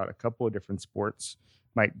talking about a couple of different sports.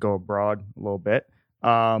 Might go abroad a little bit.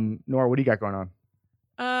 Nora, what do you got going on?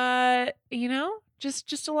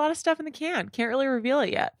 Just a lot of stuff in the can. Can't really reveal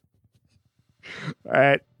it yet. All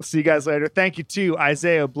right. We'll see you guys later. Thank you to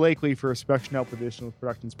Isaiah Blakely for production help with additional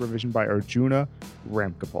production supervision by Arjuna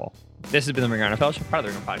Ramgopal. This has been the Ringer NFL Show, part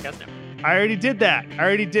of the Ringer Podcast Network. I already did that.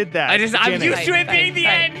 I'm used to it being the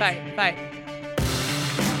end. Bye.